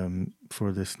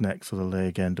for this next sort of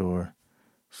leg and or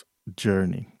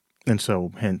journey. And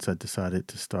so hence I decided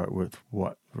to start with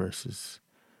what versus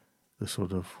the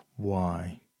sort of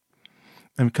why.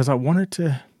 And because I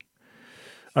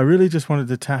really just wanted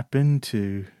to tap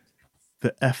into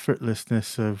the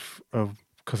effortlessness of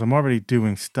because I'm already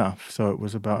doing stuff. So it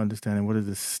was about understanding what is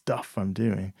the stuff I'm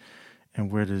doing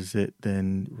and where does it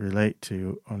then relate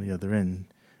to on the other end.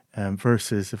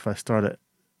 Versus if I start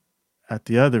at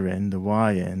the other end, the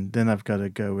why end, then I've got to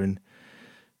go and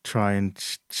try and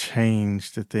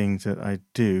change the things that I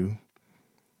do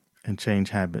and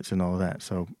change habits and all that.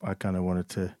 So I kind of wanted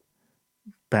to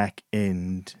back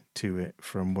end to it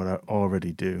from what I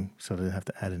already do, so I didn't have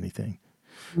to add anything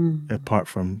apart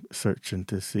from searching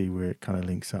to see where it kind of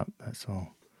links up. That's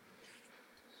all.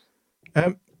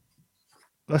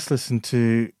 Let's listen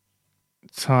to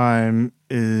Time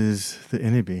is the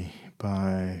Enemy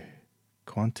by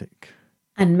Quantic.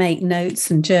 And make notes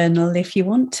and journal if you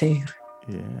want to.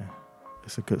 Yeah,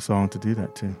 it's a good song to do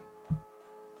that too.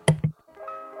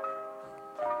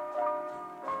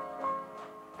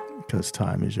 Because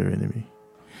time is your enemy.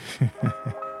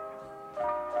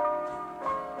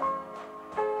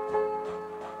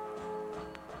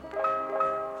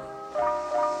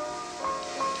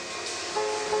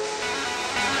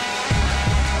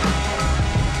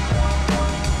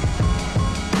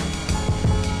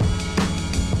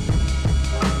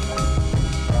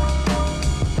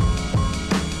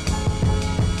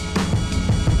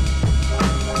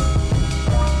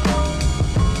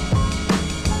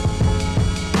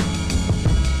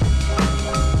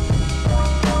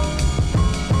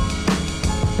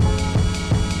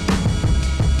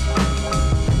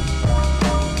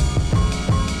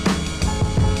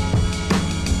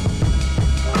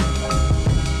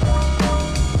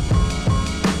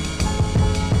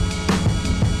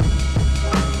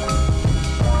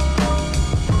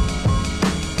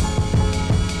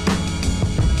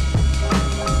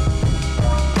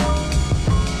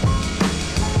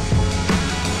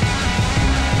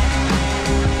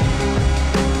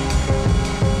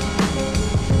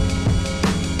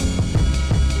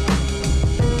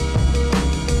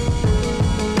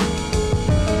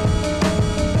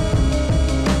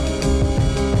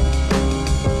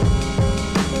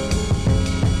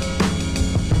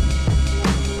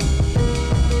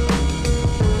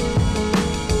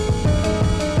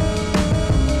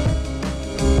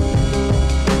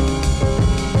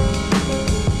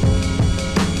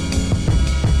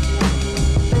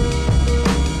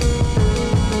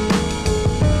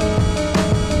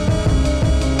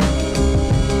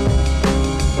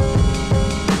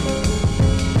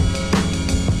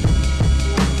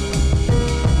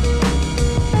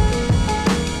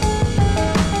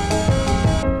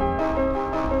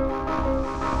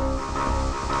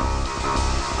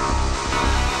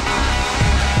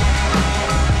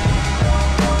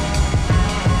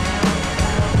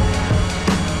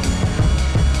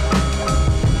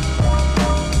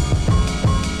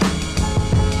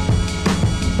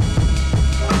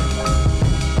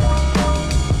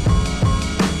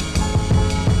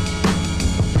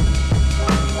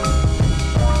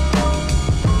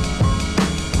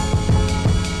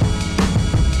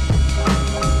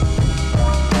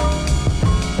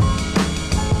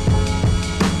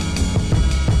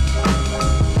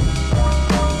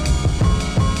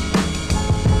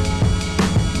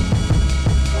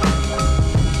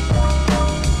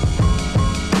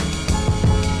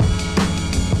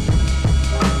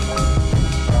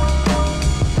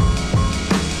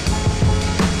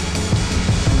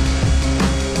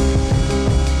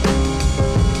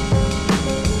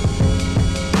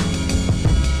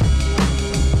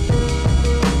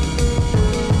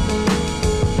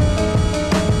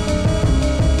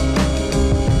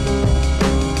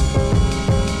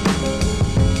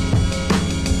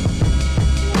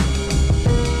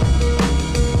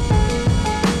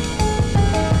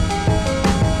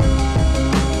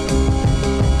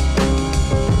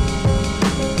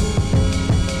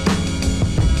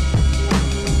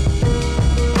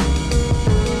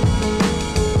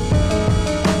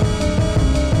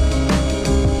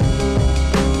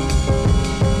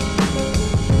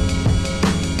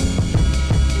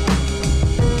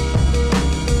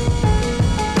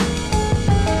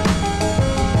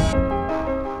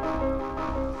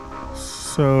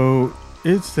 So,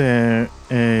 is there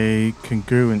a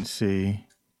congruency?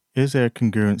 Is there a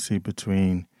congruency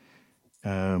between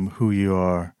who you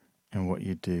are and what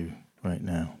you do right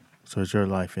now? So, is your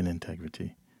life in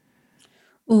integrity?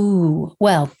 Ooh,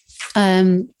 well,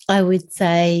 I would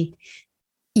say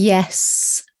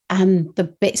yes, and the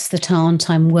bits that aren't,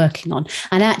 I'm working on.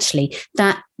 And actually,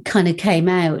 that kind of came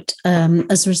out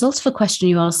as a result of a question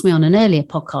you asked me on an earlier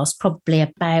podcast, probably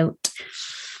about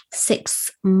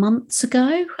 6 months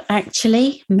ago,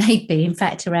 actually, maybe, in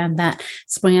fact, around that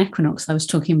spring equinox I was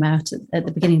talking about at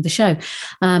the beginning of the show.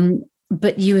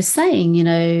 But you were saying,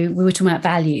 we were talking about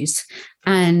values,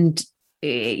 and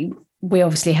we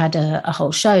obviously had a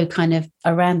whole show kind of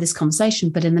around this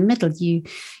conversation, but in the middle,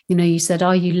 you said,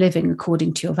 are you living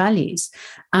according to your values?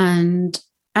 And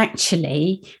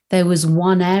actually, there was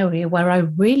one area where I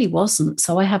really wasn't.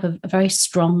 So I have a very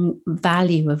strong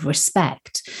value of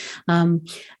respect.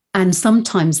 And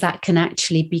sometimes that can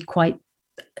actually be quite,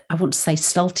 I want to say,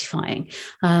 stultifying.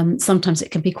 Sometimes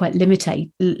it can be quite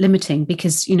limiting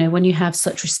because, when you have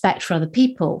such respect for other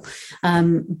people,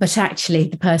 but actually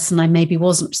the person I maybe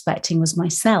wasn't respecting was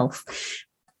myself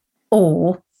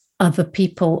or other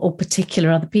people or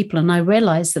particular other people. And I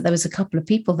realized that there was a couple of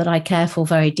people that I care for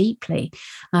very deeply,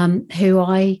 who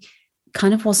I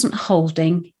kind of wasn't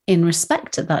holding in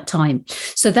respect at that time.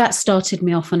 So that started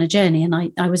me off on a journey, and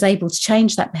I was able to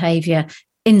change that behavior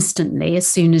instantly as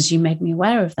soon as you made me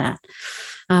aware of that.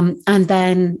 And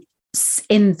then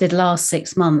in the last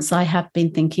 6 months, I have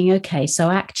been thinking, okay,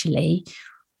 so actually,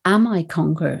 am I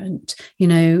congruent?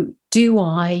 Do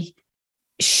I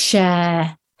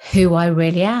share who I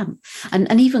really am?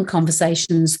 And even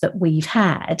conversations that we've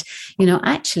had,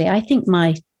 actually, I think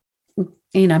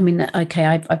okay,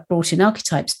 I've brought in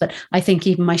archetypes, but I think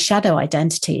even my shadow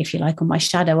identity, if you like, or my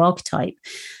shadow archetype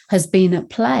has been at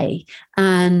play.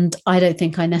 And I don't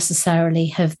think I necessarily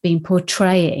have been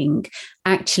portraying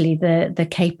actually the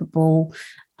capable,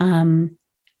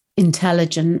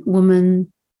 intelligent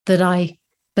woman that I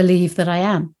believe that I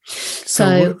am.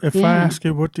 So if I ask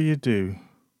you, what do you do?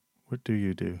 What do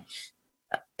you do?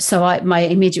 So my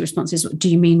immediate response is, do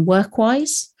you mean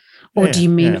work-wise? Or do you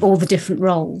mean all the different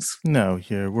roles? No,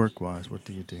 work-wise, what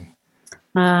do you do?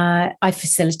 I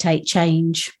facilitate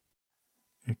change.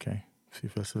 Okay. So you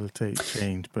facilitate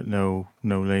change, but no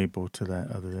label to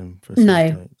that other than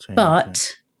facilitate change.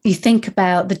 But you think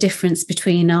about the difference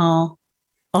between our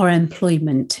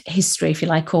employment history, if you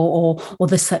like, or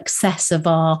the success of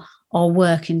our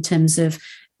work in terms of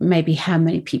maybe how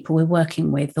many people we're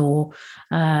working with, or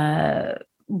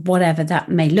whatever that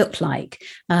may look like.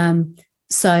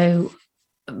 So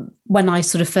when I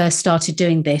sort of first started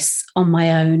doing this on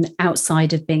my own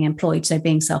outside of being employed, so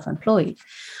being self-employed,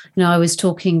 I was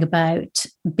talking about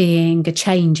being a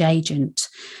change agent,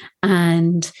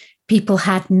 and people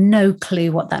had no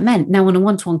clue what that meant. Now, on a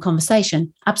one-to-one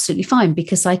conversation, absolutely fine,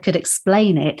 because I could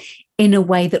explain it in a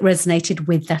way that resonated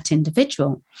with that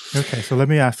individual. Okay, so let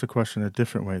me ask the question a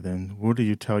different way then. What do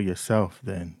you tell yourself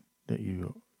then that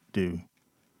you do?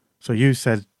 So you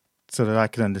said, so that I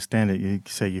can understand it, you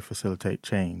say you facilitate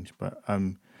change, but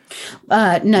no,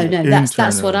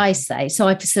 that's what I say. So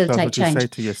I facilitate change. That's what you say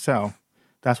to yourself.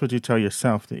 That's what you tell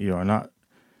yourself that you are not.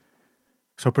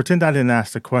 So pretend I didn't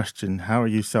ask the question. How are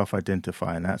you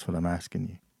self-identifying? That's what I'm asking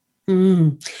you.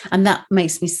 And that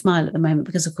makes me smile at the moment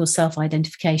because, of course,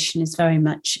 self-identification is very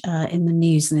much in the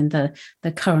news and in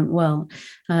the current world,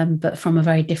 but from a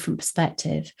very different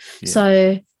perspective. Yeah.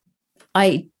 So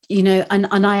I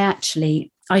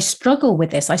struggle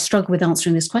with this. I struggle with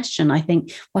answering this question. I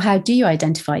think, well, how do you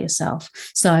identify yourself?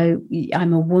 So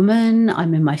I'm a woman,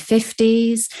 I'm in my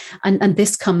 50s. And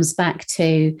this comes back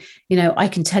to, I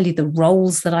can tell you the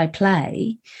roles that I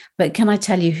play, but can I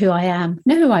tell you who I am?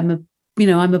 No, I'm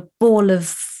a ball of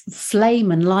flame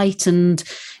and light, and,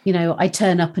 I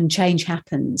turn up and change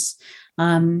happens.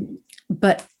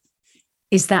 But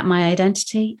is that my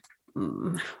identity?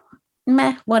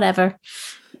 Meh, whatever.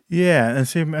 Yeah,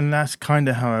 and that's kind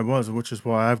of how I was, which is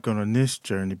why I've gone on this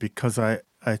journey, because I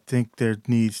think there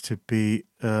needs to be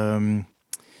a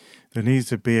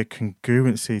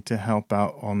congruency to help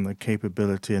out on the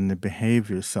capability and the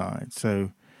behavior side.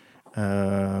 So,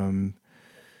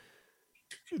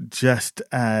 just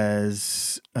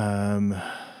as I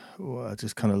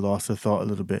just kind of lost the thought a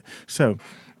little bit. So,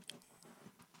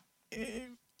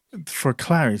 for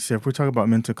clarity, so if we're talking about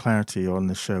mental clarity on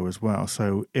the show as well,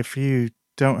 so if you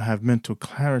don't have mental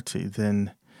clarity,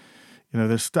 then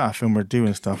there's stuff, and we're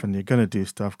doing stuff, and you're going to do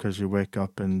stuff because you wake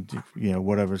up and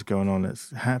whatever's going on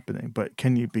is happening. But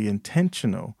can you be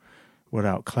intentional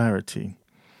without clarity?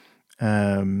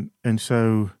 And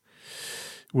so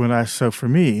so for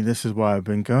me, this is why I've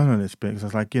been going on this bit, because I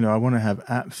was like, I want to have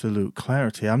absolute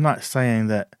clarity. I'm not saying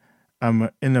that I'm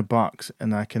in a box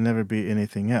and I can never be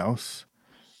anything else.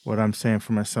 What I'm saying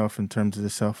for myself in terms of the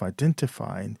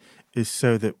self-identifying is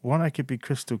so that, one, I could be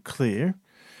crystal clear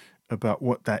about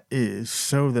what that is,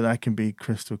 so that I can be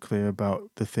crystal clear about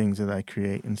the things that I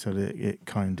create, and so that it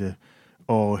kind of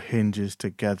all hinges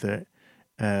together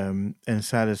and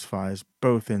satisfies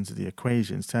both ends of the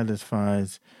equation,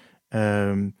 satisfies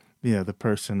the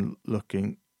person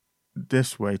looking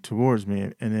this way towards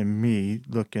me, and then me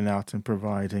looking out and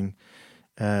providing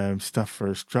stuff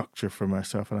for structure for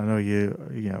myself. And I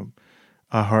know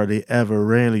I hardly ever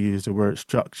rarely use the word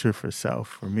structure for self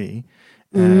for me.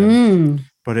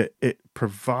 But it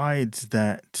provides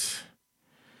that,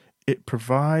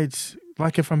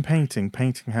 like if I'm painting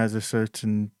has a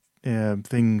certain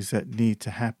things that need to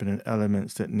happen and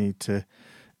elements that need to,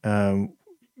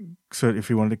 so if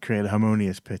you wanted to create a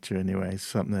harmonious picture anyway,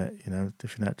 something that,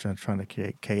 if you're not trying to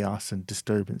create chaos and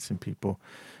disturbance in people,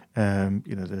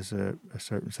 there's a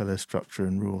certain set of structure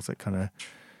and rules that kind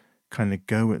of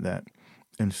go with that.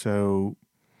 And so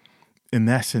in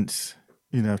essence,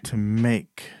 to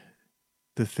make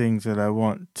the things that I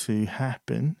want to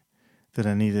happen, that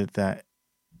I needed that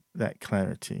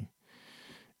clarity.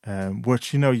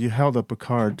 Which, you held up a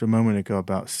card a moment ago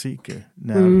about seeker.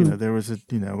 Now, there was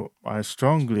I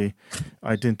strongly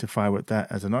identify with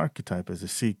that as an archetype, as a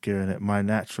seeker, and that my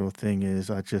natural thing is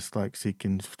I just like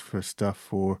seeking for stuff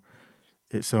for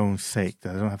its own sake,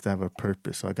 that I don't have to have a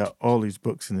purpose. So I got all these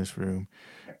books in this room,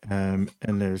 and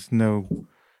there's no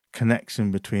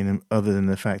connection between them other than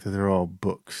the fact that they're all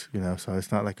books, so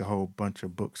it's not like a whole bunch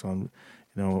of books on,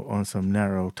 on some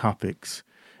narrow topics.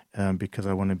 Because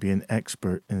I want to be an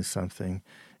expert in something.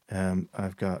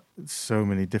 I've got so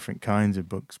many different kinds of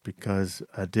books because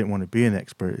I didn't want to be an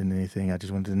expert in anything. I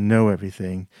just wanted to know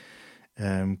everything.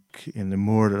 And the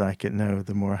more that I could know,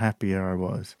 the more happier I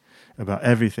was about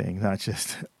everything, not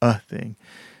just a thing.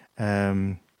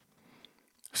 No,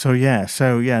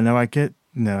 I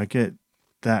get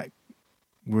that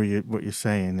what you're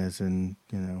saying is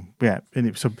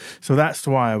so that's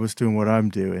why I was doing what I'm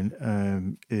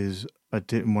doing, is I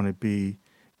didn't want to be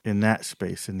in that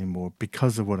space anymore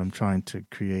because of what I'm trying to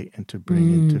create and to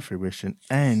bring into fruition.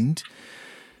 And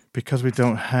because we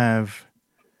don't have,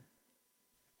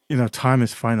 time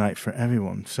is finite for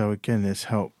everyone. So again, this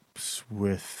helps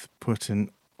with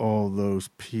putting all those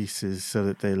pieces so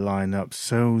that they line up,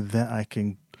 so that I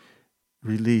can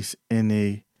release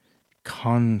any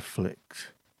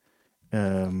conflict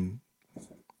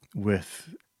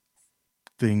with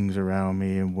things around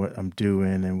me and what I'm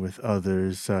doing and with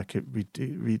others, so I could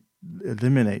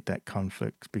eliminate that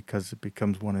conflict, because it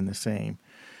becomes one and the same.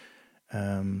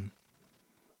 And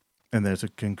there's a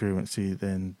congruency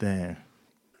then there.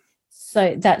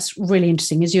 So that's really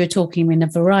interesting. As you were talking, a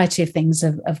variety of things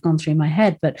have gone through my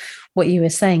head, but what you were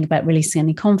saying about releasing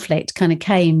any conflict kind of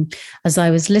came as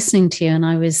I was listening to you, and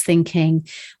I was thinking,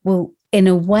 well, in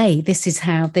a way, this is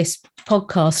how this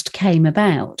podcast came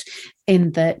about,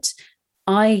 in that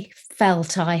I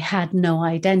felt I had no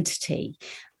identity.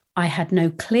 I had no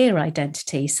clear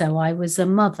identity. So I was a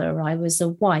mother, I was a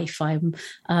wife, I'm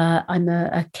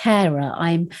a carer,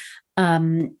 I'm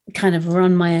kind of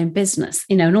run my own business,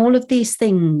 and all of these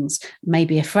things,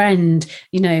 maybe a friend,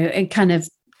 and kind of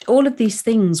all of these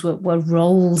things were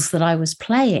roles that I was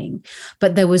playing,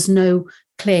 but there was no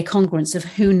clear congruence of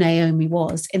who Naomi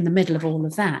was in the middle of all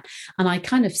of that. And I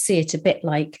kind of see it a bit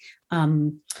like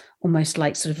almost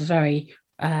like sort of a very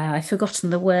I've forgotten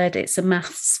the word. It's a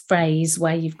maths phrase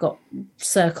where you've got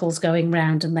circles going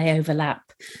round and they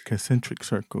overlap. Concentric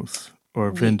circles,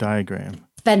 or Venn diagram.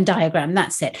 Venn diagram,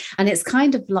 that's it. And it's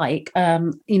kind of like,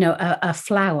 a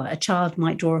flower. A child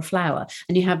might draw a flower,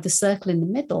 and you have the circle in the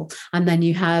middle, and then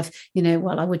you have, I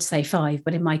would say 5,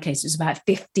 but in my case, it's about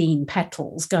 15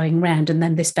 petals going round, and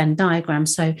then this Venn diagram.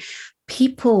 So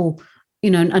people,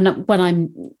 and when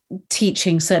I'm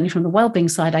teaching, certainly from the wellbeing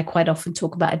side, I quite often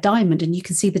talk about a diamond, and you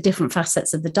can see the different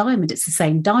facets of the diamond. It's the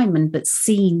same diamond, but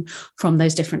seen from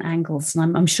those different angles.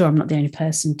 And I'm sure I'm not the only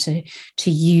person to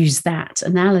use that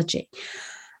analogy.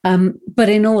 But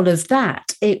in all of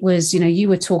that, it was, you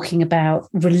were talking about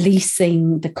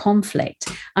releasing the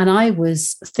conflict. And I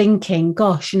was thinking,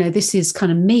 gosh, this is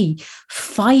kind of me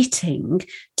fighting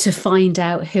to find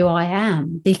out who I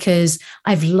am, because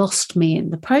I've lost me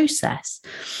in the process.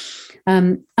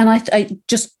 And I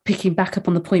just picking back up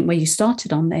on the point where you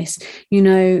started on this,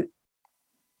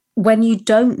 when you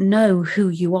don't know who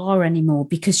you are anymore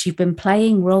because you've been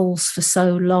playing roles for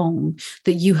so long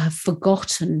that you have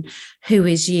forgotten who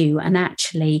is you, and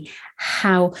actually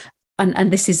how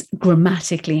and this is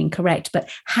grammatically incorrect, but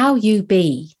how you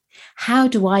be. How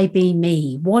do I be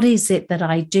me? What is it that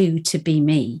I do to be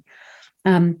me?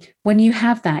 When you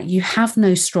have that, you have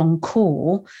no strong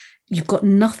core. You've got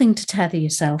nothing to tether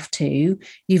yourself to.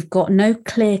 You've got no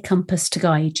clear compass to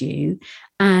guide you,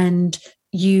 and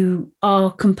you are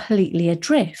completely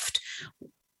adrift.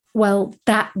 Well,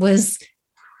 that was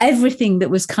everything that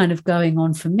was kind of going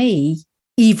on for me,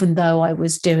 even though I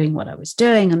was doing what I was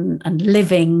doing and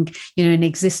living, and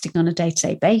existing on a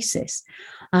day-to-day basis.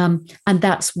 And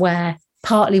that's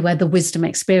partly where the wisdom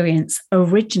experience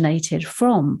originated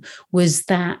from, was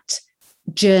that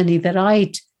journey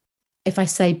that if I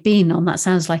say been on, that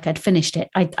sounds like I'd finished it.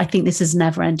 I think this is a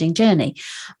never-ending journey,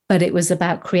 but it was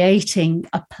about creating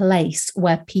a place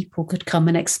where people could come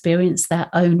and experience their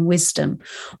own wisdom,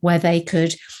 where they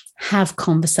could have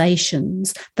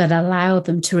conversations that allow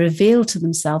them to reveal to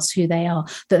themselves who they are,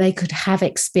 that they could have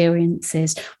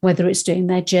experiences, whether it's doing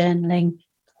their journaling,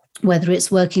 whether it's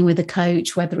working with a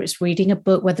coach, whether it's reading a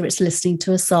book, whether it's listening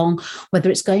to a song, whether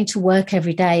it's going to work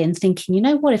every day and thinking, you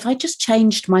know what, if I just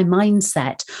changed my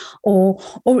mindset, or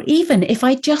even if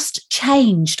I just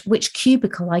changed which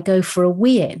cubicle I go for a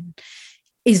wee in,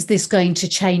 is this going to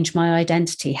change my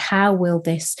identity? How will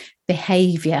this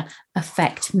behavior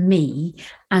affect me?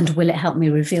 And will it help me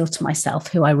reveal to myself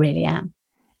who I really am?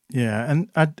 Yeah, and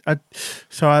I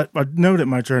know that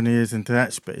my journey is into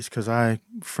that space because I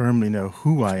firmly know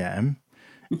who I am.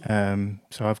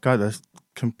 So I've got a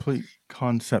complete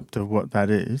concept of what that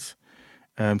is.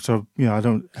 So I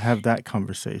don't have that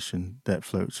conversation that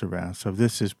floats around. So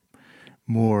this is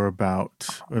more about,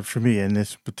 for me in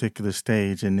this particular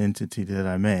stage and entity that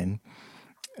I'm in,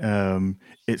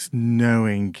 it's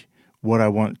knowing what I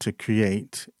want to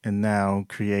create and now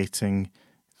creating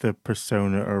the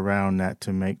persona around that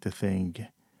to make the thing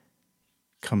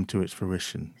come to its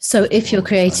fruition. So if you're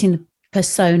creating the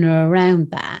persona around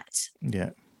that,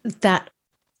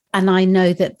 and I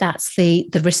know that that's the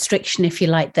restriction, if you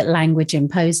like, that language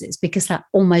imposes, because that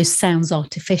almost sounds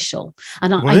artificial.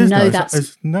 And I know it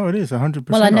is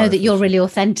 100%. Well, I know that you're really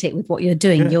authentic with what you're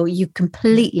doing. Yeah. You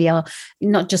completely are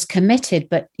not just committed,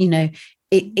 but it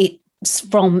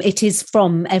is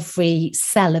from every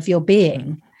cell of your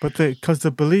being. But because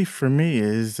the belief for me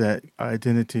is that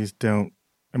identities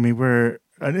we're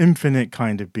an infinite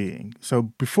kind of being. So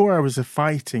before I was a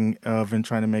fighting of and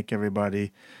trying to make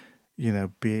everybody,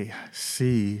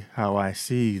 see how I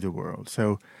see the world.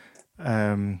 So, so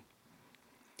I'm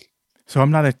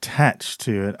not attached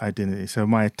to an identity. So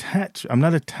I'm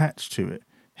not attached to it.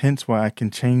 Hence why I can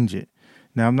change it.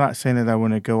 Now, I'm not saying that I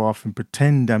want to go off and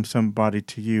pretend I'm somebody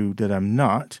to you that I'm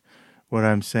not. What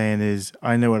I'm saying is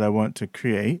I know what I want to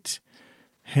create,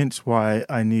 hence why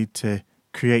I need to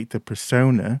create the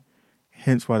persona,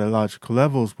 hence why the logical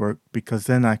levels work, because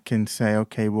then I can say,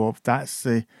 okay, well, if that's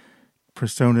the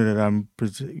persona that I'm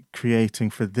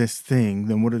creating for this thing,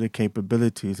 then what are the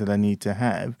capabilities that I need to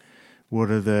have? What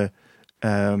are the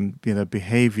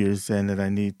behaviors then that I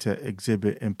need to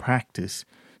exhibit in practice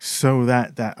so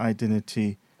that that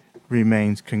identity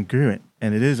remains congruent,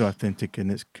 and it is authentic in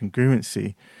its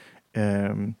congruency.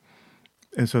 And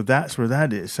so that's where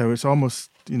that is. So it's almost,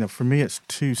 for me, it's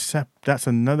two separate. That's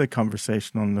another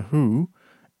conversation on the who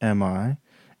am I.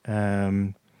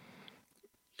 Who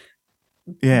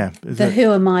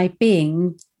am I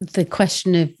being the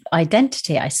question of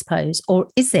identity, I suppose, or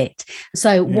is it?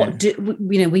 So what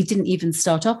we didn't even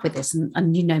start off with this,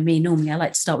 and me, normally I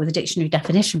like to start with a dictionary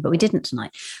definition, but we didn't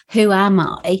tonight. Who am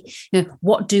I?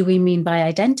 What do we mean by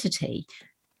identity?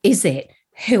 Is it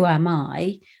who am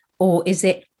I? Or is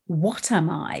it, what am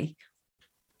I?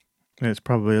 It's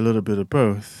probably a little bit of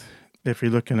both. If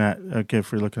we're looking at the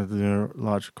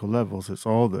neurological levels, it's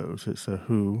all those. It's a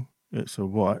who, it's a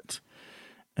what,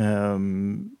 that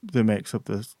makes up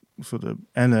the sort of,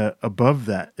 and above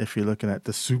that, if you're looking at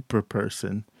the super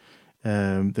person,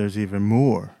 there's even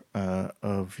more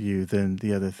of you than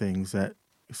the other things that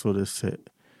sort of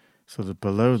sit sort of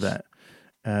below that.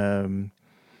 And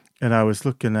I was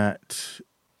looking at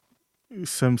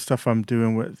some stuff I'm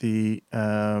doing with the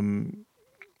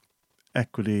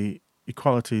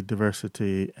equality,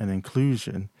 diversity, and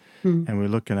inclusion, and we're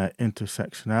looking at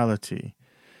intersectionality,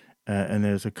 and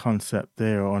there's a concept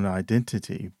there on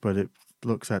identity, but it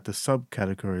looks at the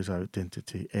subcategories of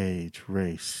identity: age,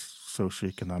 race,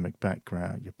 socioeconomic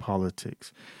background, your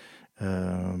politics,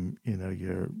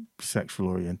 your sexual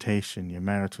orientation, your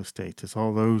marital status.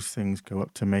 All those things go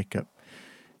up to make up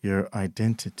your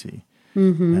identity.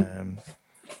 Mm-hmm.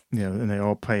 And they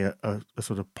all play a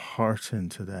sort of part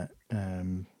into that.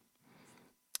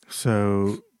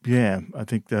 So I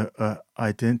think the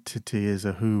identity is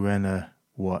a who and a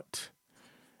what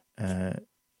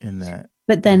in that.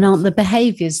 But then aren't the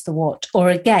behaviors the what? Or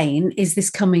again, is this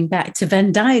coming back to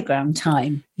Venn diagram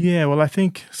time? Yeah, well, I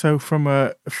think so. From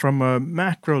a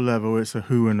macro level, it's a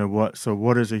who and a what. So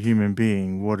what is a human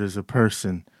being? What is a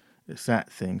person? It's that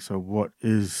thing. So what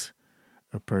is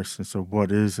a person? So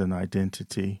what is an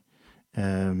identity?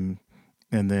 And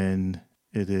then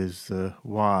it is the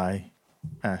why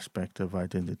aspect of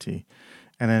identity.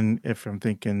 And then if I'm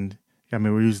thinking, I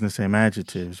mean, we're using the same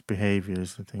adjectives,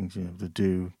 behaviors, the things, the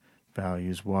do,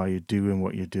 values, why you're doing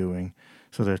what you're doing.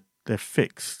 So they're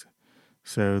fixed.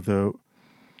 So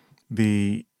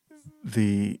the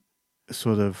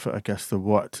sort of, I guess, the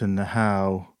what and the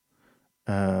how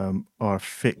are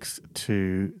fixed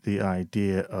to the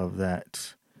idea of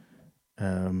that,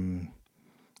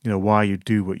 why you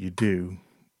do what you do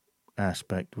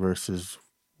aspect versus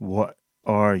what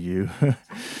are you,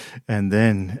 and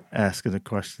then asking the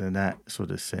question in that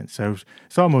sort of sense. So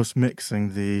it's almost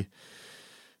mixing the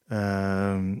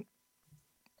I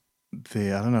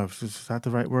don't know, is that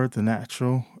the right word? The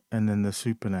natural and then the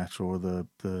supernatural, or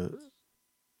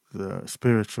the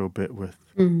spiritual bit with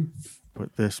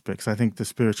this bit. Because I think the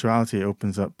spirituality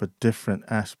opens up a different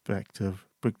aspect of,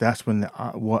 but that's when the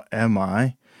what am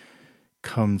I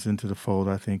comes into the fold.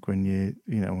 I think when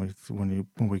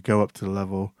when we go up to the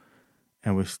level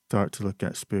and we start to look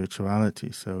at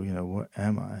spirituality. So what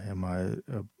am I? Am I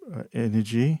a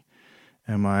energy?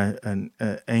 Am I an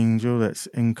angel that's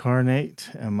incarnate?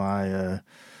 Am I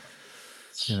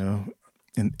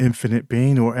an infinite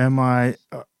being, or am I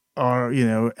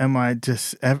am I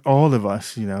just all of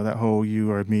us? That whole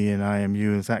you are me and I am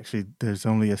you is actually, there's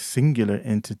only a singular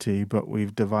entity, but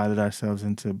we've divided ourselves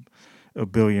into a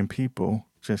billion people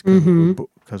just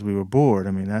because we were bored.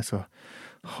 I mean, that's a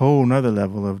whole nother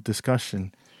level of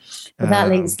discussion. Well, that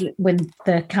links with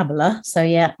the Kabbalah. So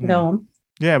go on.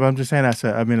 Yeah, but I'm just saying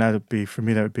that would be, for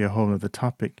me, that would be a whole other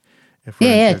topic.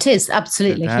 It is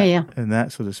absolutely in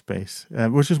that sort of space,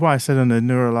 which is why I said on the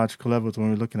neurological levels when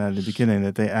we were looking at it in the beginning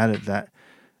that they added that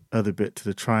other bit to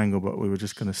the triangle, but we were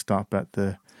just going to stop at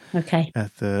the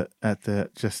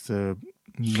just the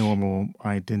normal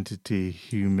identity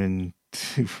human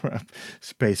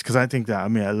space, because I think that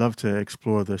I love to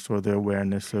explore the sort of the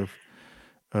awareness of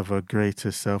a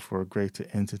greater self or a greater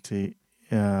entity,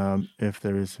 if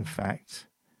there is in fact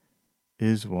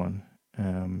is one,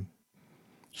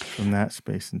 from that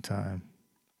space and time.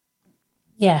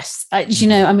 Yes, I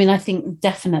think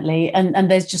definitely, and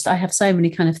there's just, I have so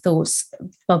many kind of thoughts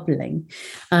bubbling,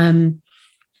 and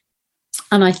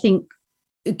I think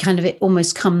kind of it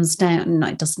almost comes down, no,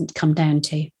 it doesn't come down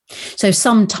to. So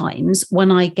sometimes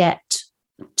when I get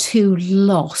too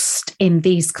lost in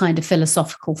these kind of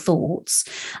philosophical thoughts,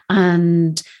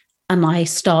 and I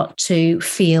start to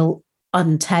feel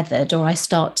untethered, or I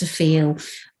start to feel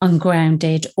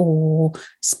ungrounded or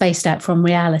spaced out from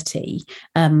reality,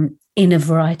 in a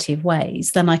variety of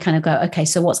ways, then I kind of go, okay,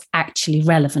 so what's actually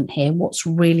relevant here? What's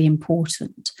really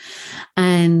important?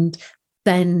 And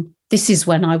then this is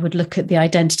when I would look at the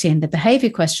identity and the behavior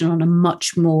question on a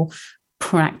much more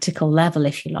practical level,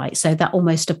 if you like. So that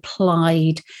almost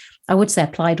applied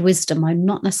wisdom. I'm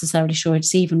not necessarily sure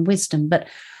it's even wisdom, but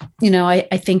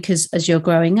I think as you're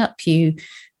growing up,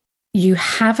 you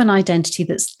have an identity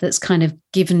that's kind of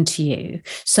given to you.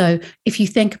 So if you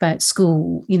think about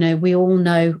school, we all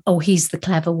know, oh, he's the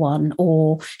clever one,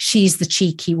 or she's the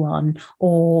cheeky one,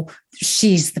 or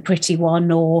she's the pretty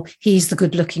one, or he's the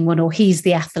good looking one, or he's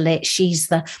the athlete,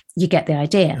 you get the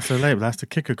idea. It's a label. That's the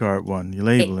Kierkegaard one. You're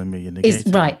labeling me. You negate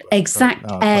right.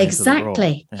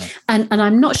 Exactly. Yeah. And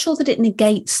I'm not sure that it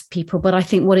negates people, but I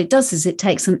think what it does is it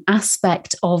takes an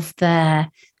aspect of their,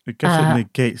 I guess it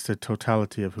negates the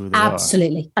totality of who they are.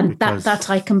 Absolutely. And that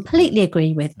I completely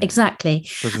agree with. Yeah. Exactly.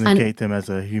 It doesn't negate them as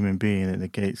a human being. It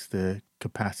negates the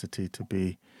capacity to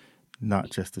be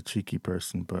not just a cheeky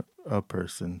person, but a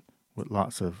person with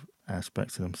lots of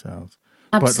aspects of themselves.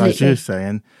 Absolutely. But as you're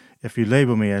saying, if you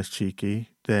label me as cheeky,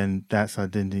 then that's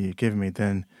identity you give me.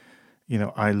 Then,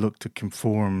 I look to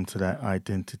conform to that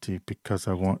identity because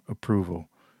I want approval.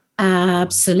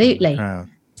 Absolutely.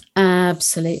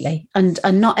 Absolutely. And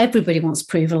not everybody wants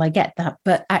approval, I get that,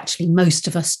 but actually most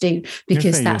of us do,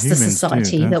 because that's the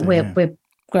society that we're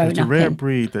growing up in. It's a rare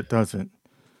breed that doesn't.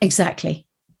 Exactly.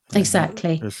 Because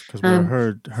we're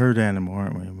a herd animal,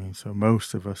 aren't we? I mean, so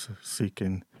most of us are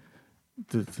seeking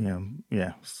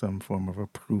some form of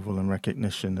approval and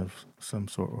recognition of some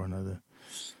sort or another.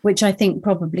 which I think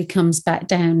probably comes back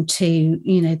down to,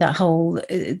 you know, that whole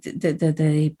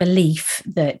the belief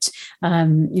that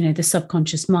you know, the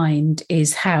subconscious mind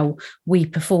is how we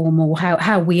perform, or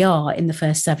how we are in the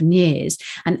first 7 years,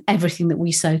 and everything that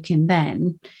we soak in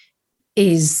then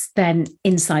is then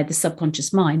inside the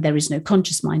subconscious mind. There is no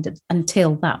conscious mind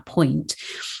until that point.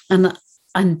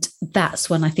 And that's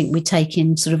when I think we take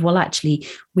in sort of, well, actually,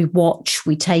 we watch,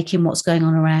 we take in what's going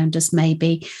on around us,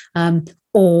 maybe,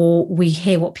 or we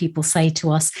hear what people say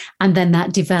to us, and then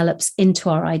that develops into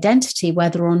our identity,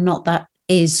 whether or not that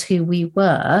is who we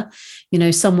were. You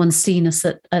know, someone's seen us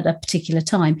at a particular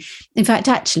time. In fact,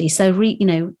 actually, you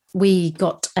know, we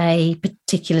got a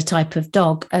particular type of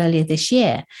dog earlier this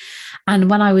year. And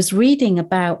when I was reading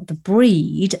about the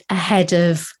breed ahead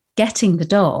of getting the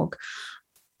dog,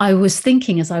 I was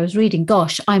thinking as I was reading,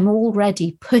 gosh, I'm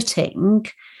already putting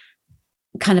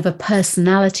kind of a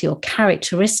personality or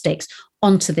characteristics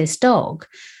onto this dog.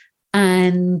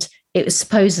 And it was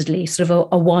supposedly sort of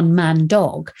a one-man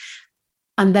dog.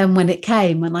 And then when it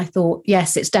came, and I thought,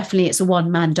 yes, it's a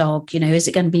one-man dog. You know, is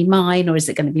it going to be mine, or is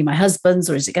it going to be my husband's,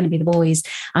 or is it going to be the boys?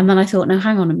 And then I thought, no,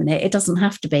 hang on a minute. It doesn't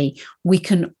have to be. We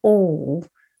can all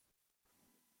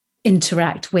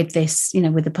interact with this, you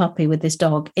know, with the puppy, with this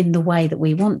dog, in the way that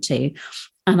we want to.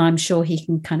 And I'm sure he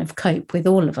can kind of cope with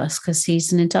all of us because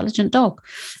he's an intelligent dog.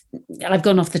 I've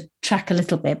gone off the track a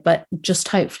little bit, but just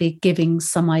hopefully giving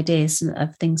some ideas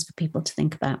of things for people to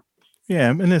think about.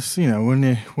 Yeah, and it's, you know,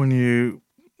 when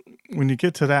you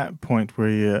get to that point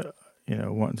where you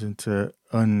know, wanting to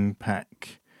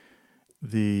unpack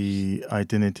the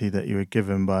identity that you were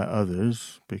given by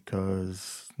others,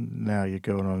 because now you're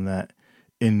going on that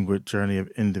inward journey of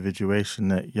individuation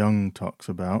that Jung talks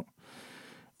about.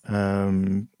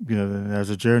 You know, there's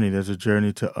a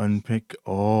journey to unpick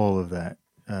all of that,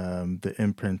 the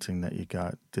imprinting that you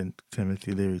got.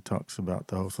 Timothy Leary talks about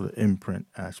the whole sort of imprint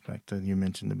aspect, and you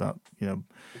mentioned about, you know,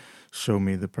 show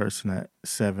me the person at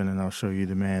 7 and I'll show you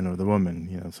the man or the woman,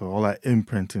 you know. So all that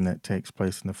imprinting that takes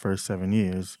place in the first 7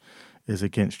 years is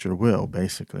against your will,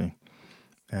 basically.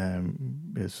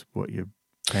 Is what your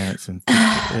parents and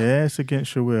it's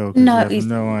against your will, because you have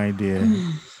no idea.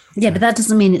 Yeah, but that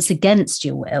doesn't mean it's against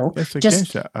your will. It's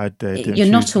against it. You're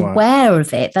not aware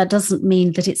of it. That doesn't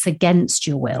mean that it's against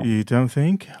your will. You don't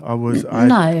think?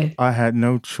 No. I had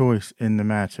no choice in the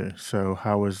matter. So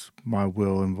how was my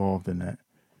will involved in that?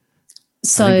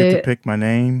 So I didn't get to pick my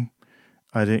name.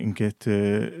 I didn't get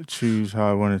to choose how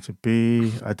I wanted to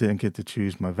be. I didn't get to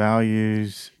choose my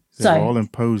values. They're all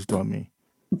imposed on me.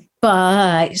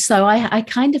 But so I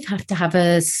kind of have to have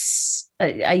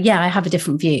I have a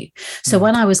different view. So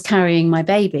when I was carrying my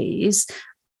babies,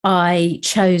 I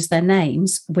chose their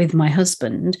names with my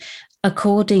husband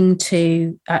according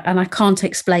to, and I can't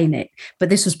explain it, but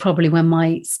this was probably when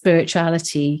my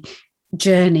spirituality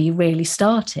journey really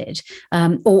started,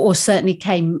 or certainly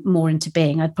came more into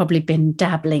being. I'd probably been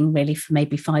dabbling really for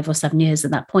maybe 5 or 7 years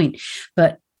at that point.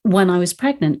 But when I was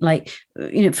pregnant, like,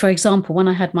 you know, for example, when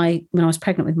I was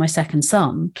pregnant with my second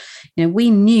son, you know, we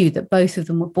knew that both of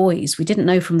them were boys. We didn't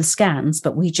know from the scans,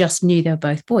 but we just knew they were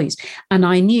both boys. And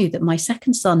I knew that my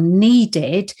second son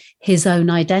needed his own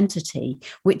identity,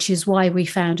 which is why we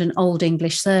found an Old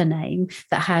English surname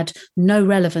that had no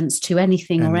relevance to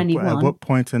anything or anyone. At what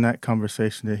point in that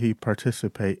conversation did he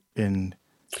participate in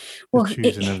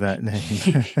choosing of that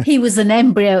name? He was an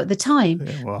embryo at the time,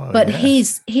 but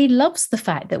he loves the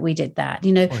fact that we did that,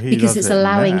 you know, because it's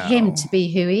allowing him to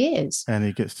be who he is, and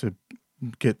he gets to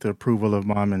get the approval of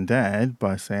mom and dad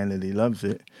by saying that he loves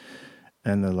it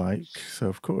and the like. So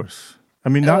of course, I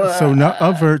mean, not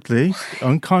overtly,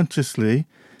 unconsciously.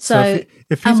 So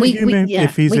if he's a human,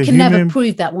 we can never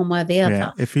prove that one way or the other.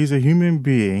 Yeah, if he's a human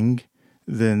being,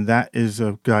 then that is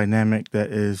a dynamic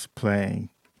that is playing,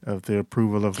 of the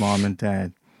approval of mom and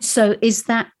dad. So is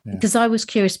that, because I was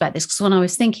curious about this, because when I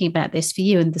was thinking about this for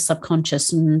you and the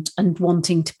subconscious and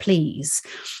wanting to please,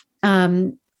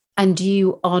 and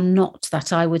you are not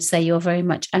that, I would say you're very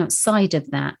much outside of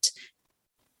that.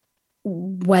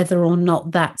 Whether or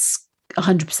not that's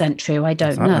 100% true, I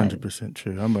don't know. 100%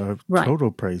 true. I'm a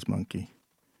total praise monkey.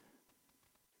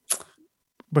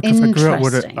 Because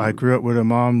I grew up with a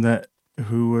mom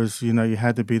who was, you know, you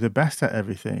had to be the best at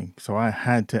everything. So I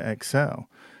had to excel.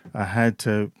 I had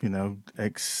to, you know,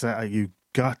 excel. You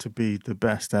got to be the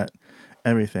best at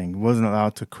everything. Wasn't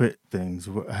allowed to quit things.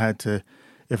 I had to,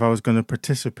 if I was going to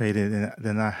participate in it,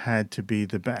 then I had to be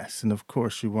the best. And of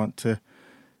course, you want to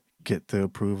get the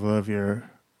approval of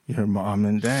your mom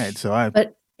and dad.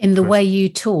 But in the way you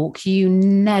talk, you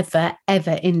never,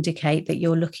 ever indicate that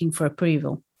you're looking for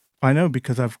approval. I know,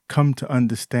 because I've come to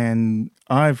understand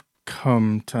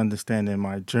come to understand in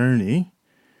my journey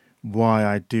why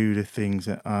I do the things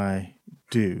that I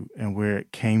do and where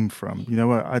it came from. You know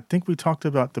what? I think we talked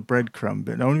about the breadcrumb,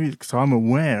 but only because I'm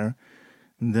aware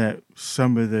that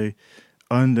some of the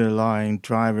underlying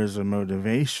drivers of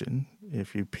motivation,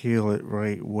 if you peel it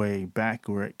right way back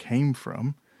where it came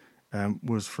from,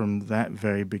 was from that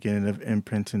very beginning of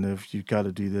imprinting of you got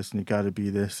to do this and you got to be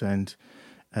this, and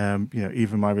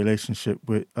even my relationship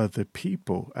with other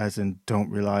people, as in don't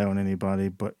rely on anybody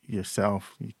but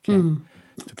yourself. You can't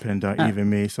depend on even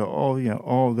me. So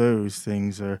all those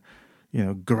things are,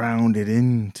 grounded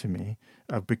into me.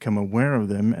 I've become aware of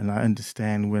them, and I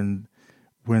understand when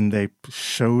they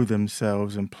show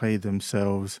themselves and play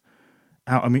themselves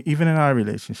out. I mean, even in our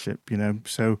relationship,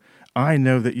 so I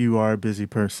know that you are a busy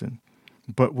person,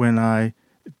 but when I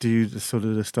do the sort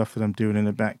of the stuff that I'm doing in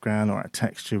the background, or I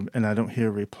text you and I don't hear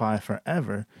a reply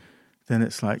forever, then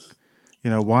it's like,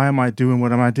 why am I doing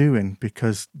what am I doing?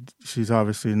 Because she's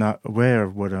obviously not aware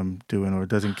of what I'm doing or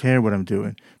doesn't care what I'm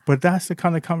doing. But that's the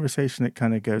kind of conversation that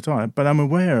kind of goes on. But I'm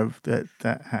aware of that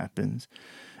happens.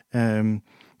 But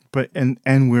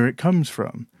where it comes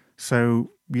from.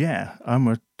 So yeah, I'm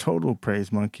a total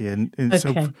praise monkey. And okay.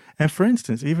 So, and for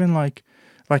instance, even like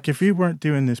if you weren't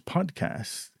doing this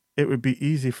podcast, it would be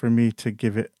easy for me to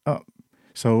give it up.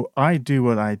 So I do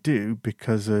what I do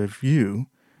because of you.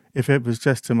 If it was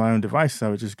just to my own devices, I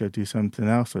would just go do something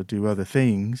else or do other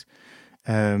things.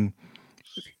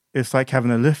 It's like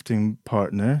having a lifting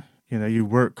partner. You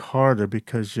work harder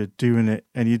because you're doing it,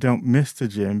 and you don't miss the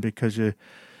gym because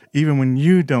even when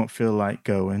you don't feel like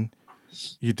going,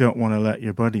 you don't want to let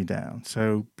your body down.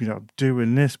 So,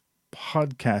 doing this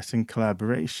podcast in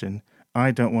collaboration,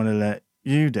 I don't want to let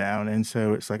you down. And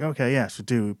so it's like, okay, yeah, so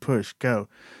push, go,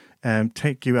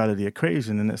 take you out of the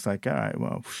equation. And it's like, all right,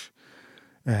 well,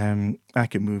 I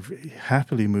can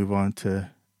happily move on to,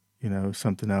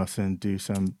 something else and do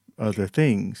some other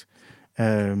things.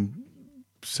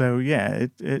 So yeah,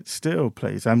 it still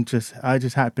plays. I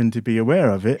just happen to be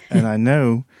aware of it, and I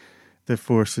know the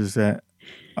forces that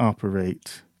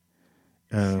operate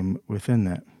within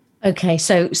that. Okay,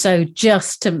 so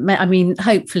just to,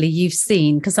 hopefully you've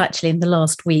seen, because actually in the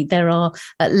last week there are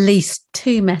at least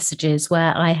 2 messages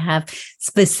where I have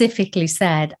specifically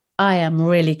said, I am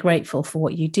really grateful for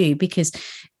what you do, because,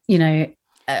 but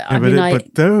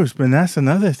that's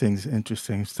another thing that's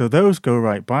interesting. So those go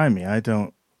right by me. I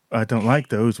don't like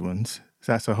those ones.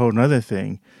 That's a whole other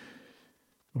thing.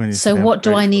 So what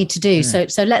do I need to do? Yeah.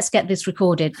 So let's get this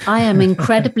recorded. I am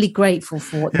incredibly grateful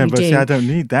for what you do. See, I don't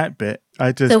need that bit.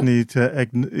 I just need to.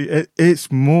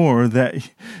 It's more that,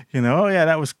 oh yeah,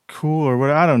 that was cool or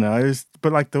what. I don't know.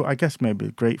 But I guess maybe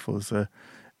grateful is I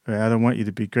don't want you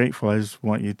to be grateful. I just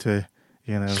want you to,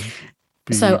 be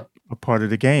a part of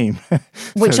the game.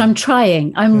 Which I'm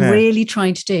trying. I'm really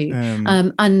trying to do.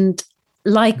 And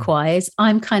likewise,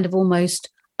 I'm kind of almost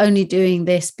only doing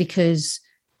this because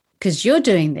you're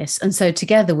doing this. And so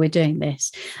together we're doing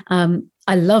this.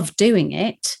 I love doing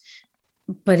it,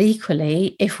 but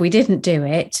equally, if we didn't do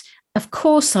it, of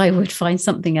course I would find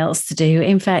something else to do.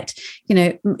 In fact,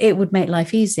 it would make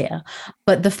life easier.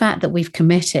 But the fact that we've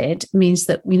committed means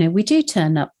that, we do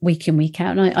turn up week in, week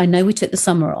out. And I know we took the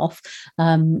summer off,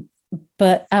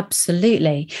 but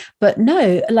absolutely. But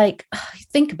no,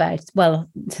 think about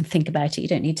it. You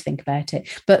don't need to think about it,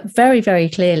 but very, very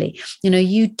clearly,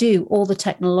 you do all the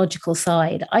technological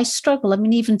side. I struggle.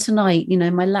 Even tonight,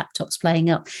 my laptop's playing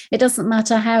up. It doesn't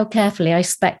matter how carefully I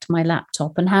spec my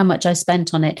laptop and how much I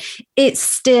spent on it. It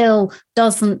still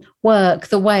doesn't work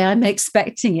the way I'm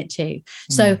expecting it to.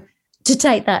 So to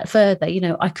take that further,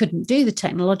 I couldn't do the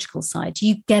technological side.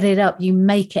 You get it up, you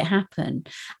make it happen.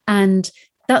 And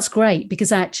that's great,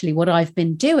 because actually what I've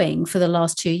been doing for the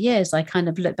last 2 years, I kind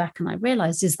of look back and I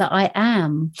realize is that I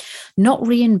am not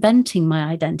reinventing my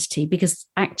identity, because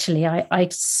actually I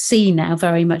see now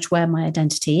very much where my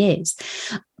identity is.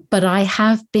 But I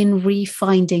have been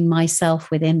refinding myself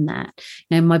within that.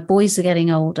 My boys are getting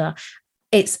older.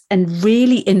 It's a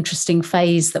really interesting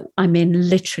phase that I'm in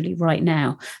literally right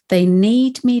now. They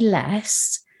need me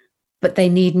less, but they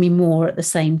need me more at the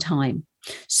same time.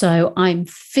 So I'm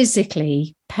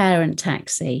physically parent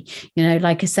taxi,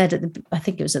 like I said, I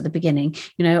think it was at the beginning,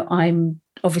 I'm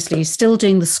obviously still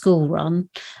doing the school run.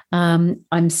 I'm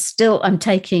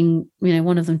taking,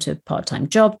 one of them to a part-time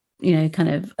job, kind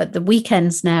of at the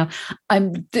weekends now.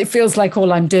 It feels like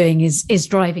all I'm doing is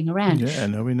driving around. Yeah,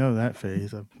 no, we know that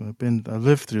phase. I've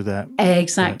lived through that.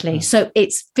 Exactly. So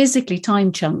it's physically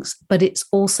time chunks, but it's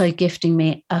also gifting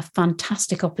me a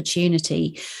fantastic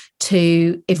opportunity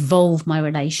to evolve my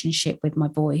relationship with my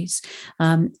boys,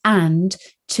 and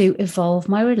to evolve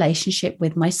my relationship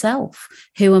with myself.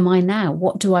 Who am I now?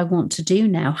 What do I want to do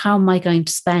now? How am I going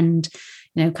to spend,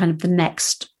 kind of the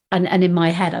next, and in my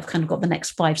head, I've kind of got the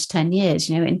next 5 to 10 years,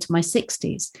 into my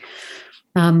 60s.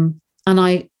 And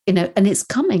it's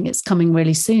coming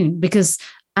really soon, because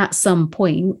at some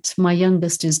point, my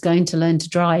youngest is going to learn to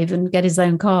drive and get his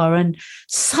own car. And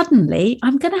suddenly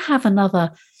I'm going to have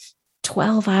another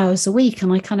 12 hours a week.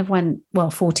 And I kind of went,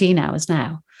 14 hours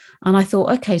now. And I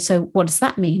thought, okay, so what does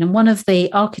that mean? And one of the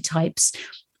archetypes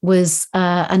was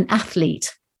an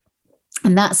athlete.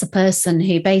 And that's a person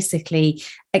who basically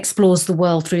explores the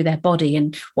world through their body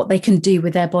and what they can do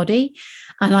with their body.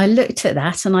 And I looked at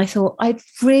that and I thought, I'd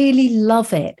really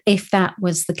love it if that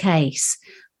was the case.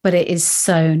 But it is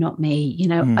so not me.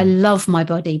 I love my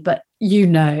body, but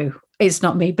it's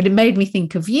not me. But it made me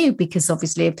think of you, because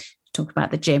obviously I've talked about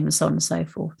the gym and so on and so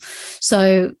forth.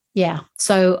 So, yeah.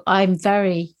 So I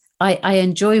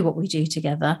enjoy what we do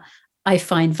together. I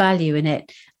find value in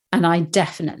it. And I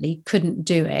definitely couldn't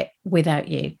do it without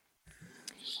you.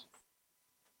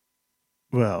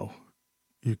 Well,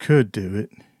 you could do it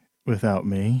without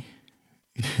me.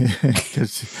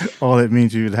 Because all it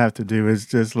means you would have to do is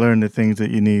just learn the things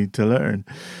that you need to learn.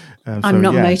 I'm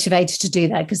not motivated to do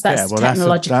that, because that's the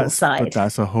technological side. But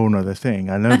that's a whole nother thing.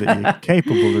 I know that you're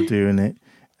capable of doing it.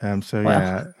 I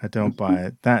don't buy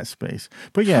it, that space.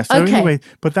 But yeah, so okay. Anyway,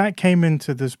 but that came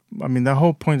into this. I mean, the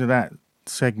whole point of that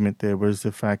segment there was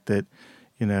the fact that,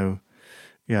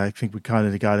 I think we kind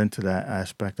of got into that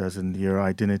aspect, as in your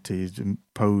identity is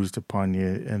imposed upon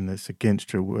you and it's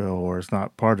against your will, or it's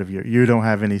not part of you don't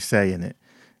have any say in it.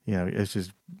 It's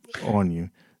just on you,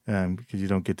 because you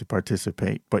don't get to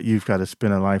participate, but you've got to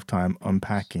spend a lifetime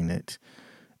unpacking it.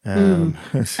 And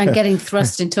getting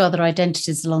thrust into other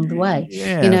identities along the way.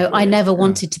 Yeah, I never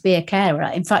wanted to be a carer.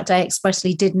 In fact, I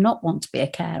expressly did not want to be a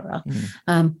carer.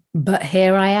 But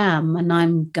here I am, and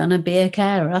I'm gonna be a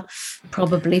carer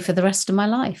probably for the rest of my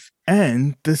life.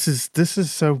 And this is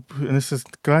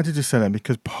glad you just said that,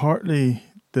 because partly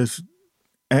this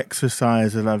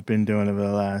exercise that I've been doing over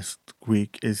the last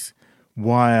week is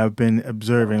why I've been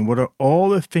observing what are all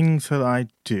the things that I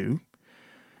do.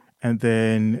 And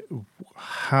then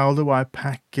how do I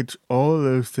package all of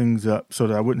those things up so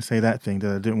that I wouldn't say that thing,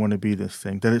 that I didn't want to be this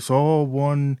thing, that it's all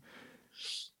one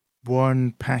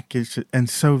package. And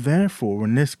so therefore,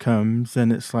 when this comes,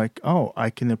 then it's like, oh,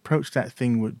 I can approach that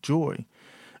thing with joy,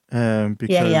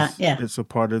 because it's a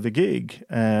part of the gig.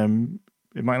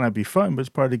 It might not be fun, but it's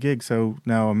part of the gig. So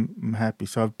now I'm happy.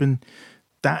 So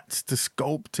that's the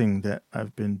sculpting that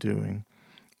I've been doing,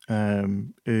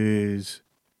 that's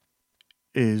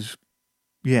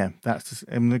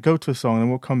I'm gonna go to a song and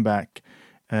we'll come back,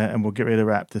 and we'll get ready to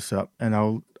wrap this up, and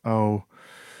I'll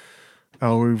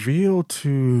reveal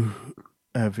to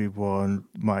everyone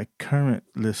my current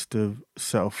list of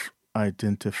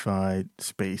self-identified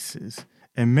spaces,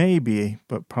 and maybe,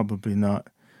 but probably not,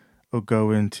 I'll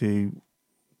go into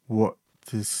what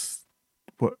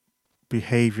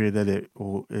behavior that it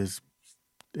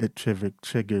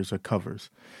triggers or covers.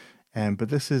 But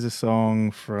this is a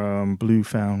song from Blue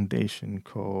Foundation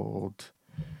called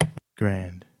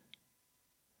Grand.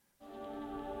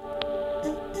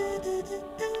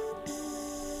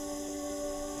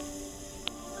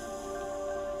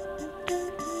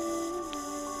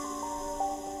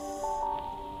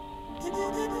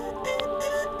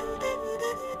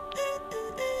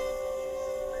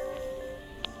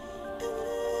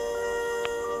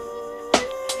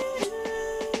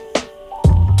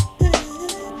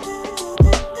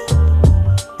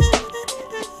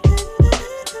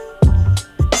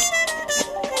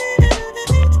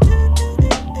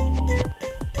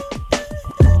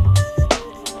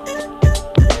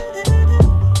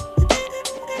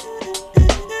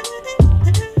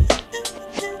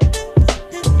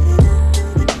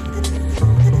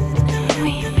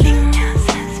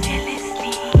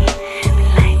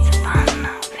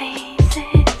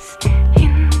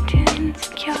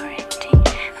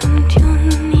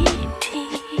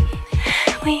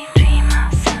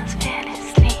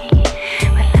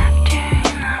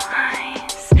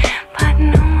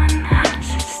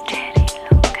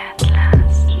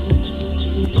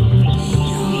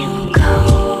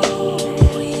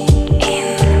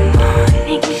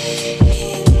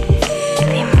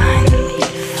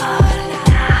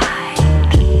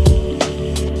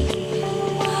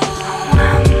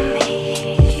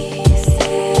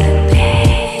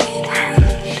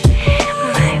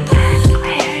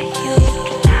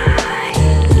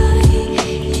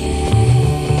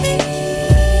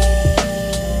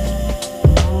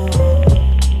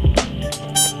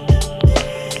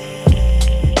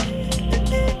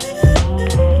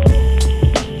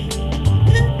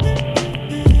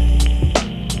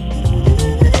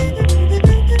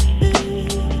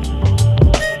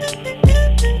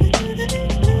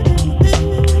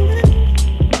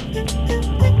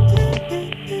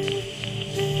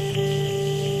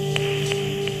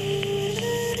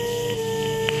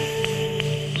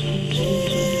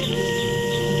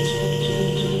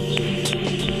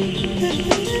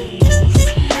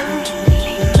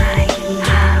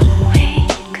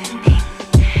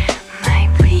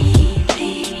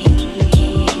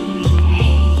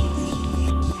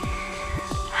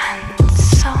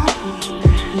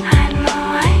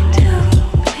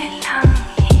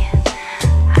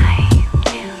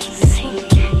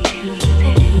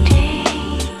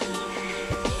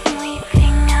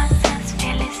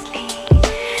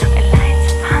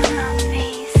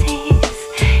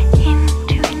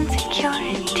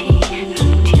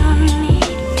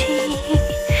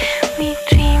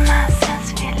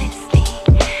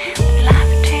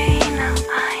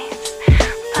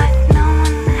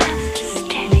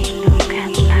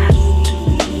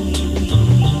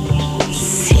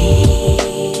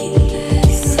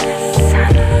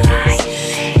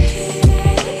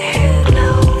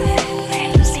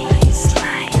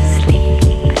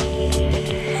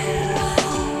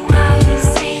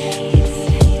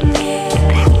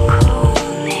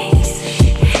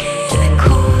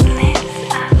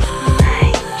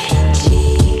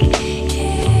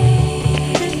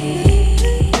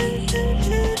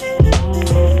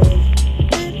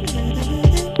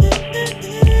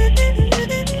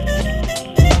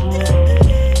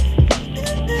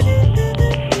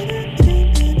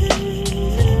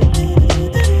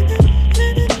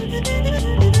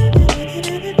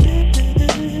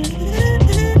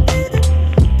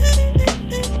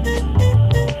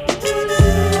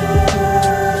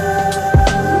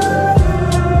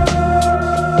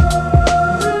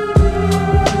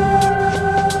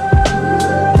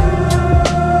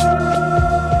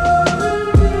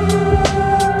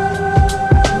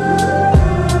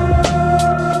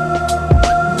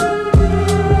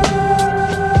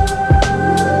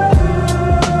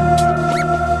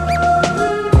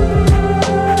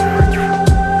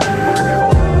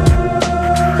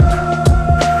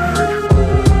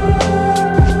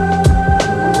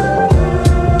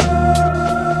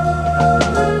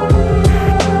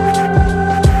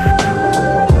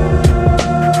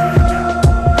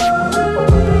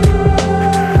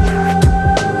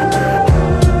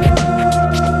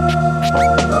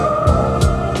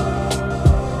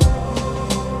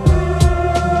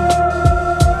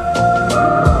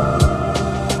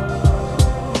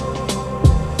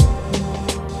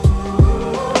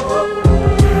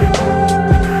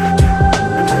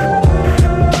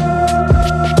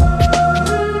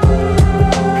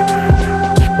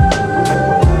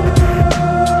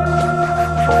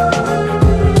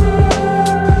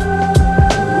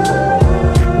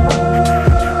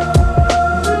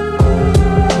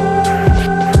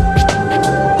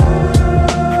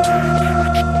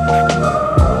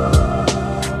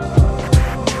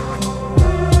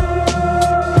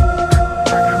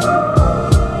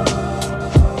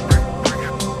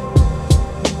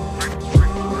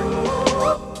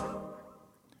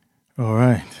 All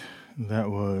right. That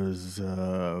was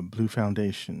Blue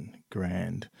Foundation,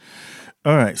 Grand.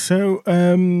 All right. So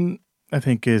I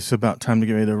think it's about time to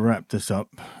get ready to wrap this up.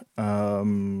 I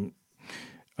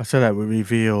said I would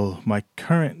reveal my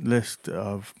current list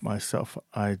of my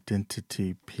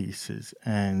self-identity pieces,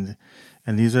 and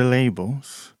these are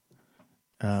labels.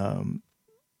 And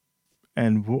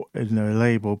they're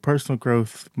labeled personal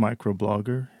growth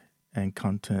microblogger and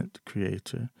content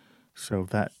creator. So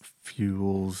that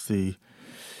fuels the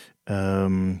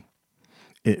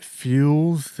it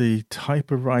fuels the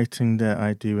type of writing that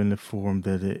I do in the form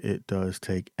that it does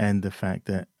take, and the fact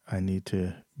that I need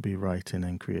to be writing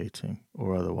and creating,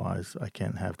 or otherwise I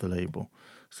can't have the label.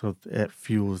 So it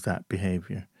fuels that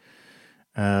behavior.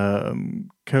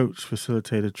 Coach,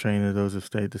 facilitator, trainer, those have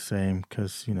stayed the same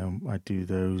because, I do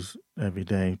those every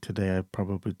day. Today I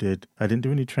probably did. I didn't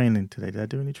do any training today. Did I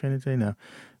do any training today? No.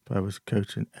 But I was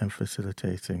coaching and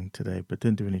facilitating today, but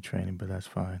didn't do any training, but that's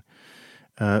fine.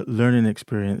 Learning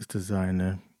experience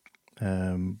designer,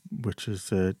 which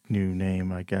is a new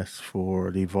name, I guess,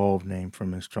 for the evolved name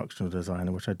from instructional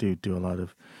designer, which I do a lot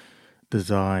of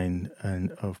design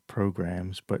and of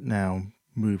programs, but now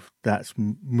moving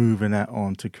that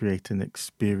on to creating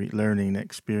learning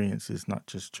experiences, not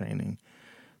just training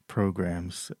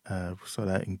programs. So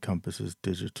that encompasses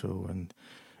digital and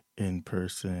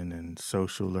in-person and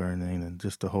social learning and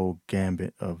just the whole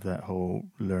gambit of that whole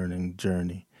learning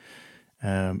journey.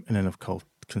 And then, of course,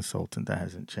 consultant, that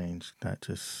hasn't changed. That's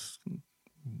just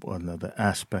another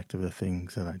aspect of the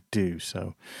things that I do.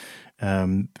 So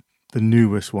the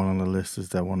newest one on the list is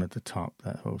that one at the top,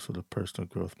 that whole sort of personal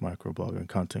growth microblogger and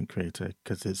content creator,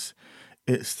 because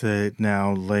it's the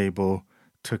now label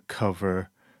to cover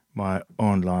my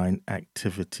online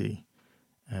activity.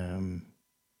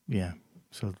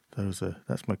 So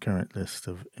that's my current list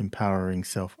of empowering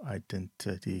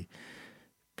self-identity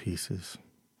pieces.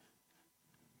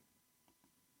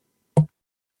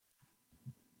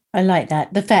 I like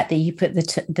that. The fact that you put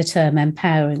the term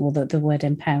empowering, or the word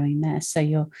empowering there. So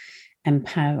you're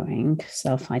empowering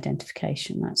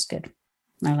self-identification. That's good.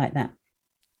 I like that.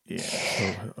 Yeah,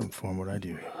 so inform what I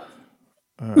do.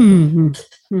 Right.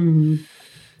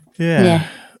 Yeah.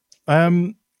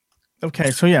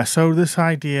 Okay, so this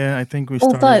idea, I think we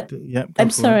started. I'm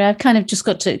sorry, I've kind of just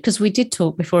got to, because we did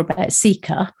talk before about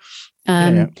seeker.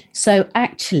 So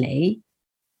actually,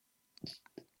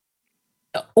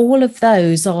 all of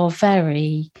those are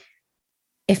very,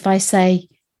 if I say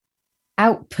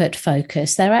output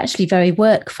focused, they're actually very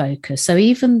work focused. So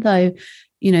even though,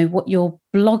 what you're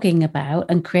blogging about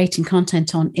and creating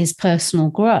content on is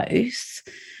personal growth,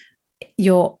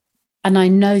 and I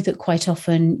know that quite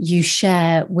often you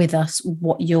share with us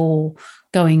what you're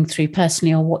going through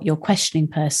personally or what you're questioning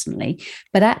personally.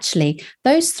 But actually,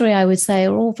 those three, I would say,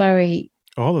 are all very,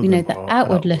 they're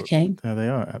outward looking. Yeah, they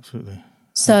are, absolutely.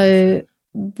 So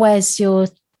where's your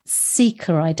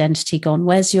seeker identity gone?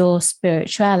 Where's your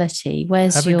spirituality?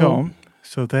 Haven't gone.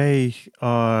 So they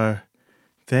are,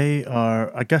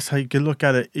 I guess how you could look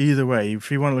at it either way. If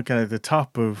you want to look at it at the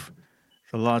top of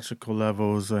the logical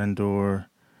levels and or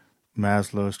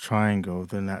Maslow's triangle,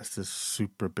 then that's the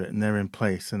super bit, and they're in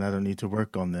place, and I don't need to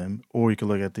work on them. Or you could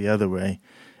look at the other way,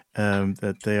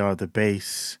 that they are the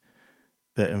base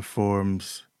that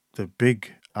informs the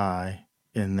big I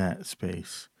in that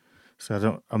space.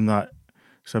 So I'm not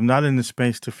in the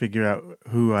space to figure out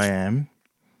who I am.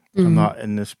 Mm-hmm. I'm not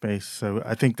in the space. So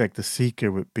I think like the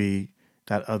seeker would be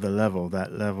that other level,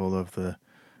 that level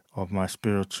of my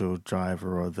spiritual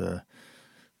driver, or the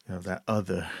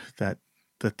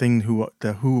thing the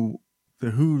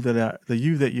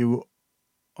you that you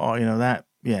are,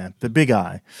 the big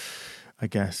I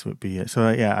guess would be it. So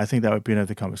I think that would be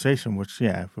another conversation, which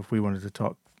if we wanted to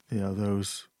talk,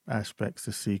 those aspects,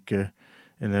 the seeker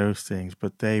and those things,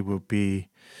 but they will be,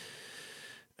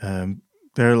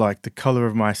 they're like the color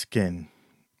of my skin,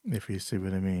 if you see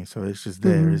what I mean. So it's just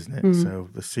there, isn't it? Mm. So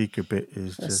the seeker bit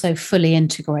is just so fully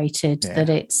integrated that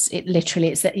it's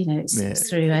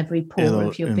through every pore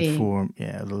of your being.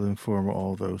 Yeah, it'll inform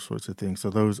all those sorts of things. So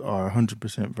those are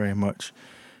 100% very much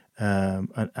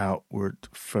an outward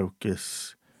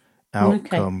focus,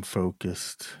 outcome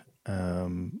focused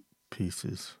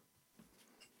pieces.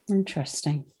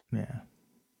 Interesting. Yeah.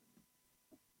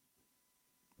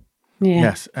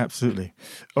 Yes, absolutely.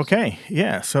 Okay,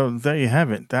 so there you have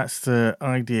it. That's the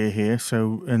idea here.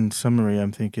 So in summary,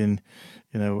 I'm thinking,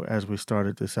 as we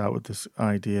started this out with this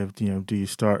idea of, do you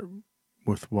start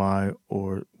with why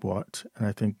or what? And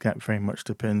I think that very much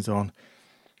depends on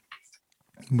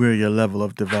where your level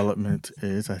of development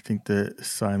is. I think the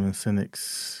Simon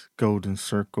Sinek's golden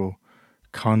circle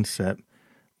concept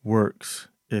works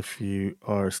if you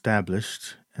are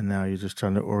established and now you're just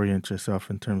trying to orient yourself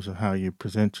in terms of how you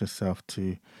present yourself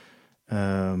to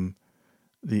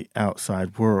the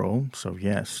outside world. So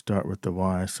yes, start with the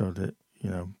why so that,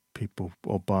 people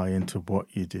will buy into what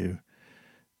you do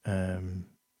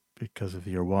because of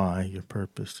your why, your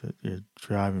purpose that you're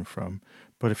driving from.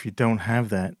 But if you don't have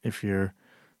that, if you're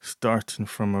starting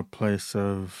from a place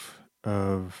of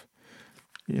well,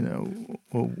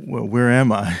 where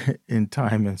am I in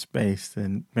time and space,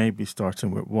 then maybe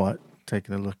starting with what,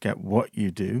 taking a look at what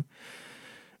you do,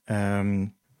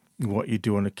 what you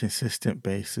do on a consistent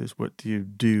basis, what do you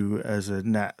do as a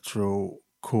natural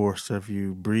course of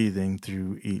you breathing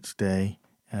through each day,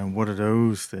 and what are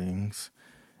those things,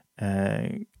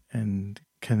 and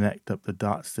connect up the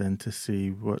dots then to see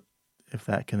what, if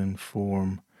that can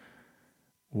inform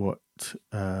what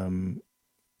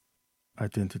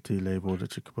identity label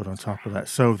that you could put on top of that.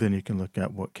 So then you can look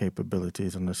at what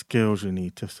capabilities and the skills you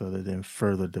need to sort of then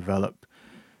further develop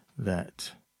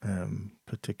that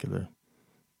particular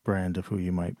brand of who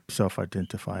you might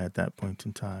self-identify at that point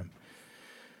in time.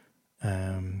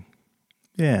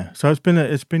 So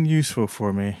it's been useful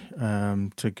for me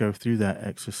to go through that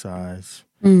exercise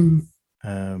and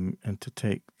to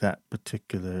take that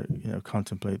particular,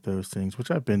 contemplate those things, which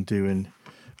I've been doing.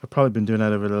 I've probably been doing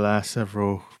that over the last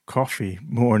several coffee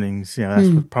mornings. That's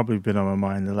probably been on my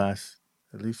mind at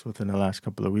least within the last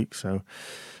couple of weeks. So,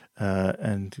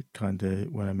 and kind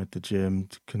of when I'm at the gym,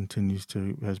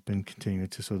 has been continuing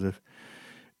to sort of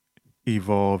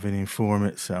evolve and inform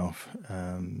itself.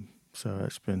 So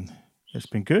it's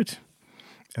been good.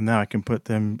 And now I can put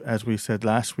them, as we said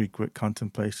last week, with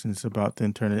contemplations about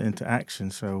then turn it into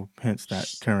action. So hence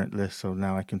that current list. So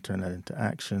now I can turn that into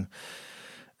action.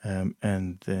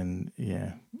 And then,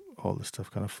 all the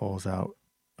stuff kind of falls out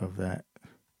of that,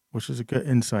 which is a good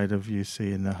insight of you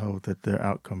seeing the whole, that they're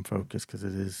outcome focused, because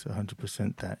it is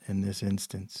 100% that in this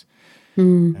instance,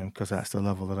 because that's the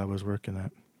level that I was working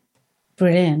at.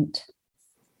 Brilliant.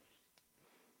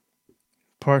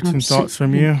 Parting thoughts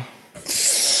from you?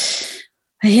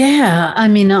 Yeah, I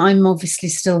mean, I'm obviously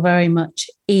still very much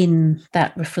in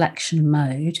that reflection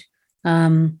mode.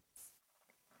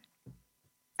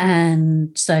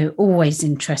 And so always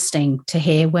interesting to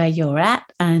hear where you're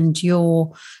at and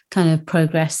your kind of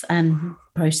progress and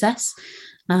process.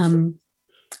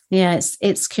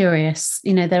 It's curious.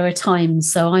 There are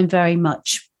times, so I'm very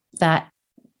much that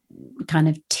kind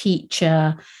of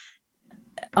teacher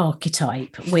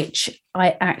archetype, which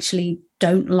I actually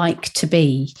don't like to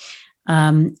be.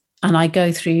 And I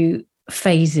go through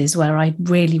phases where I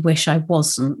really wish I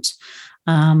wasn't.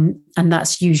 And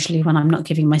that's usually when I'm not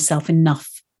giving myself enough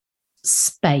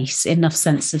space, enough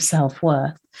sense of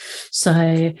self-worth.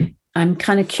 So I'm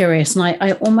kind of curious, and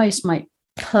I almost might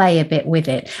play a bit with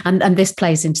it. And this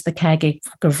plays into the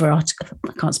caregiver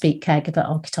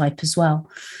archetype as well.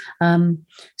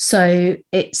 So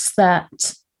it's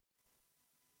that,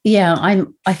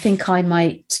 I think I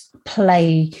might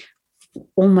play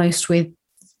almost with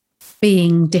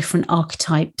being different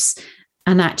archetypes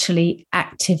and actually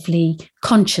actively,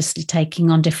 consciously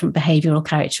taking on different behavioral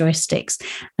characteristics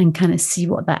and kind of see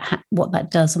what that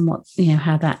does and what,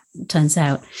 how that turns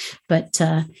out. But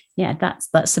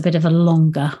that's a bit of a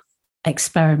longer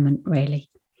experiment, really.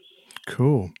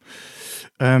 Cool.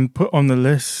 Put on the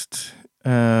list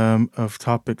of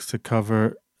topics to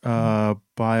cover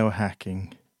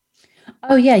biohacking.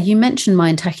 Oh yeah, you mentioned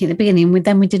mind hacking at the beginning.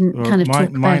 Then we didn't kind of talk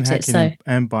about it. So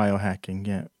and biohacking,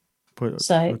 yeah.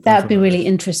 So that would be really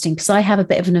interesting, because I have a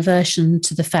bit of an aversion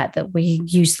to the fact that we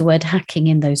use the word hacking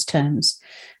in those terms.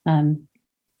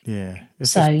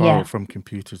 It's just borrowed from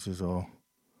computers is all.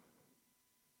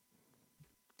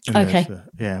 And okay.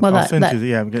 Well, I'll send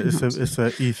you it's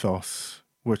an ethos,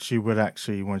 which you would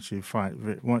actually, once you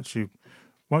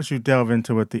delve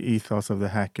into what the ethos of the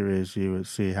hacker is, you would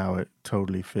see how it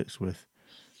totally fits with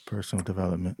personal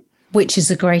development. Which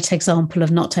is a great example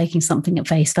of not taking something at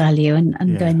face value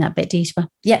and going that bit deeper.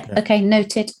 Yeah. Okay.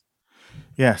 Noted.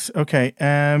 Yes. Okay.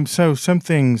 So some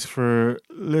things for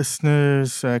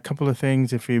listeners, a couple of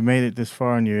things. If you made it this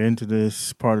far and you're into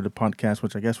this part of the podcast,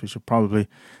 which I guess we should probably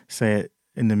say it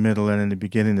in the middle and in the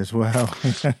beginning as well,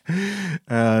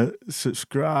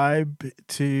 subscribe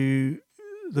to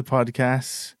the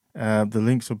podcast. The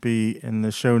links will be in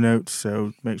the show notes.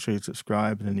 So make sure you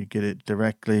subscribe and then you get it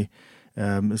directly.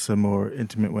 It's a more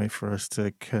intimate way for us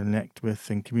to connect with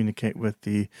and communicate with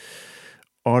the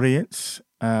audience.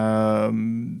 Or,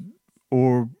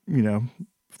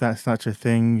 if that's not your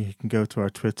thing, you can go to our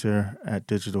Twitter at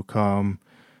DigitalCom.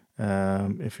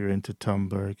 If you're into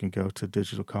Tumblr, you can go to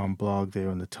DigitalCom blog there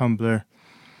on the Tumblr.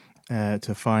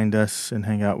 to find us and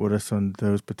hang out with us on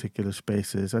those particular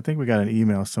spaces. I think we got an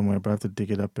email somewhere, but I have to dig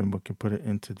it up and we can put it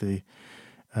into the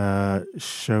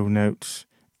show notes.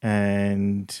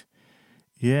 And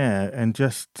and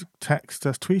just text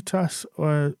us, tweet us,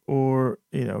 or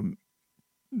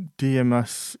DM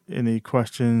us any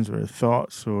questions or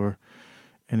thoughts or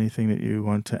anything that you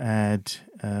want to add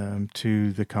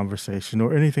to the conversation,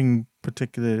 or anything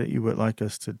particular that you would like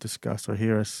us to discuss or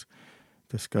hear us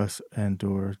discuss and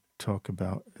or talk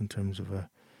about in terms of a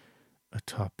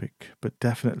topic. But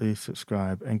definitely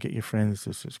subscribe and get your friends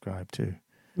to subscribe too.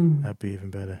 That'd be even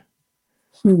better.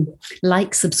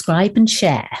 Like, subscribe, and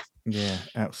share. Yeah,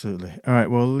 absolutely. All right,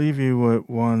 we'll leave you with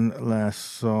one last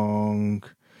song.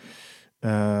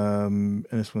 And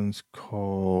this one's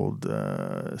called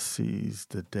Seize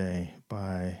the Day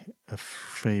by a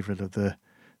favorite of the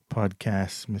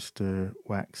podcast, Mr.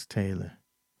 Wax Taylor.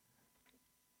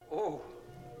 Oh,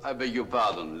 I beg your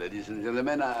pardon, ladies and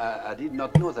gentlemen. I did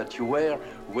not know that you were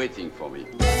waiting for me.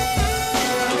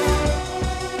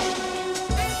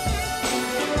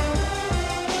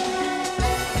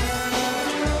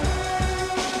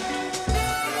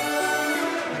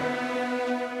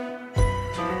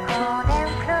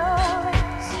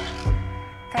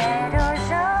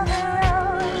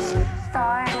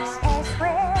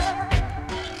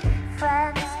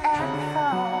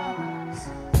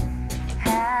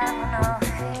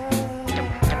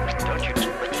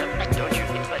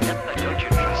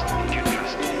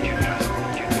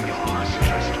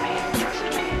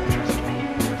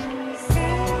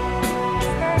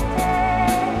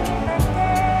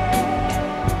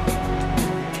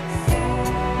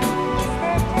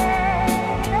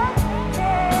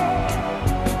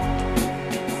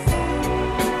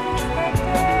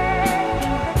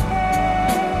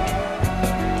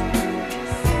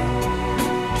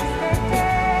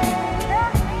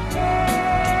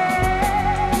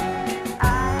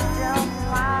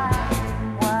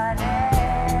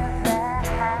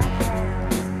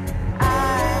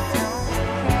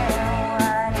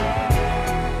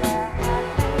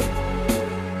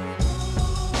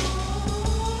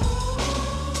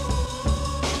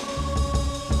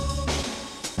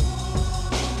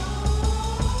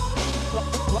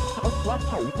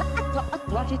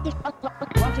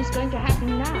 What is going to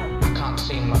happen now? I can't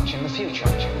see much in the future.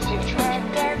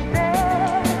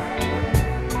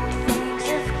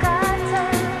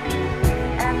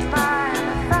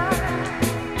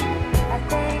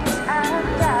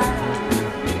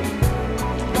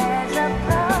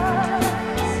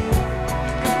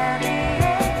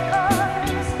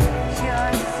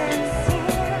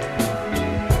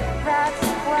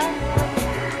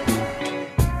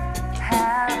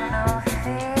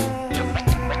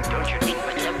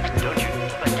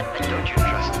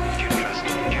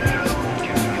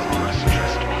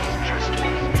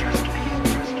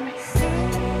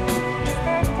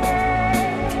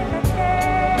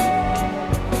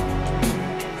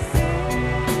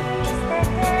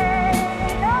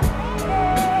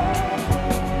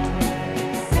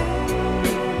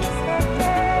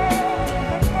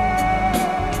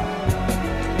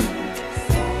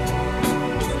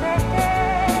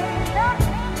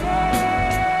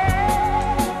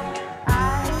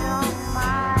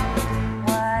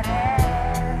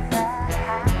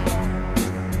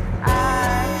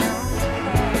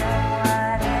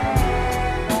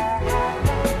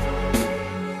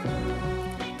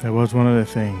 There was one other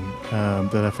thing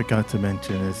that I forgot to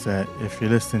mention is that if you're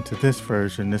listening to this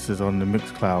version, this is on the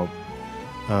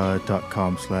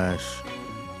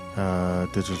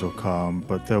mixcloud.com/digitalcom,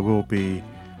 but there will be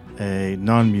a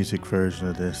non-music version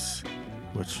of this,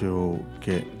 which you'll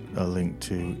get a link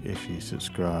to if you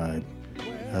subscribe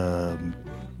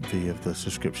via the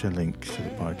subscription link to the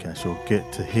podcast. You'll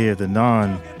get to hear the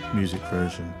non-music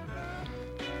version.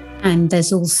 And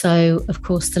there's also, of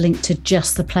course, the link to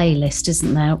just the playlist,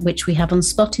 isn't there, which we have on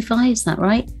Spotify, is that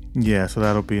right? Yeah, so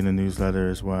that'll be in the newsletter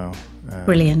as well.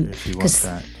 Brilliant. If you want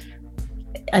that.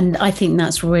 And I think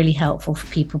that's really helpful for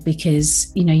people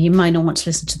because, you know, you might not want to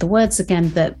listen to the words again,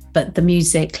 but the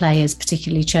music Clay is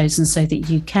particularly chosen so that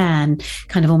you can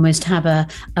kind of almost have a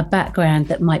background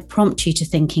that might prompt you to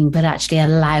thinking, but actually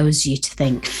allows you to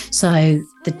think. So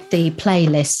the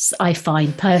playlists I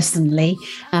find personally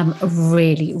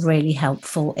really, really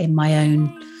helpful in my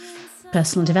own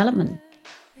personal development.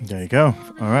 There you go.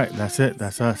 All right, that's it.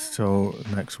 That's us. Till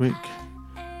next week.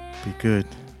 Be good.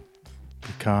 Be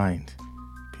kind.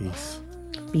 Peace.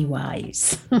 Be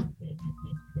wise.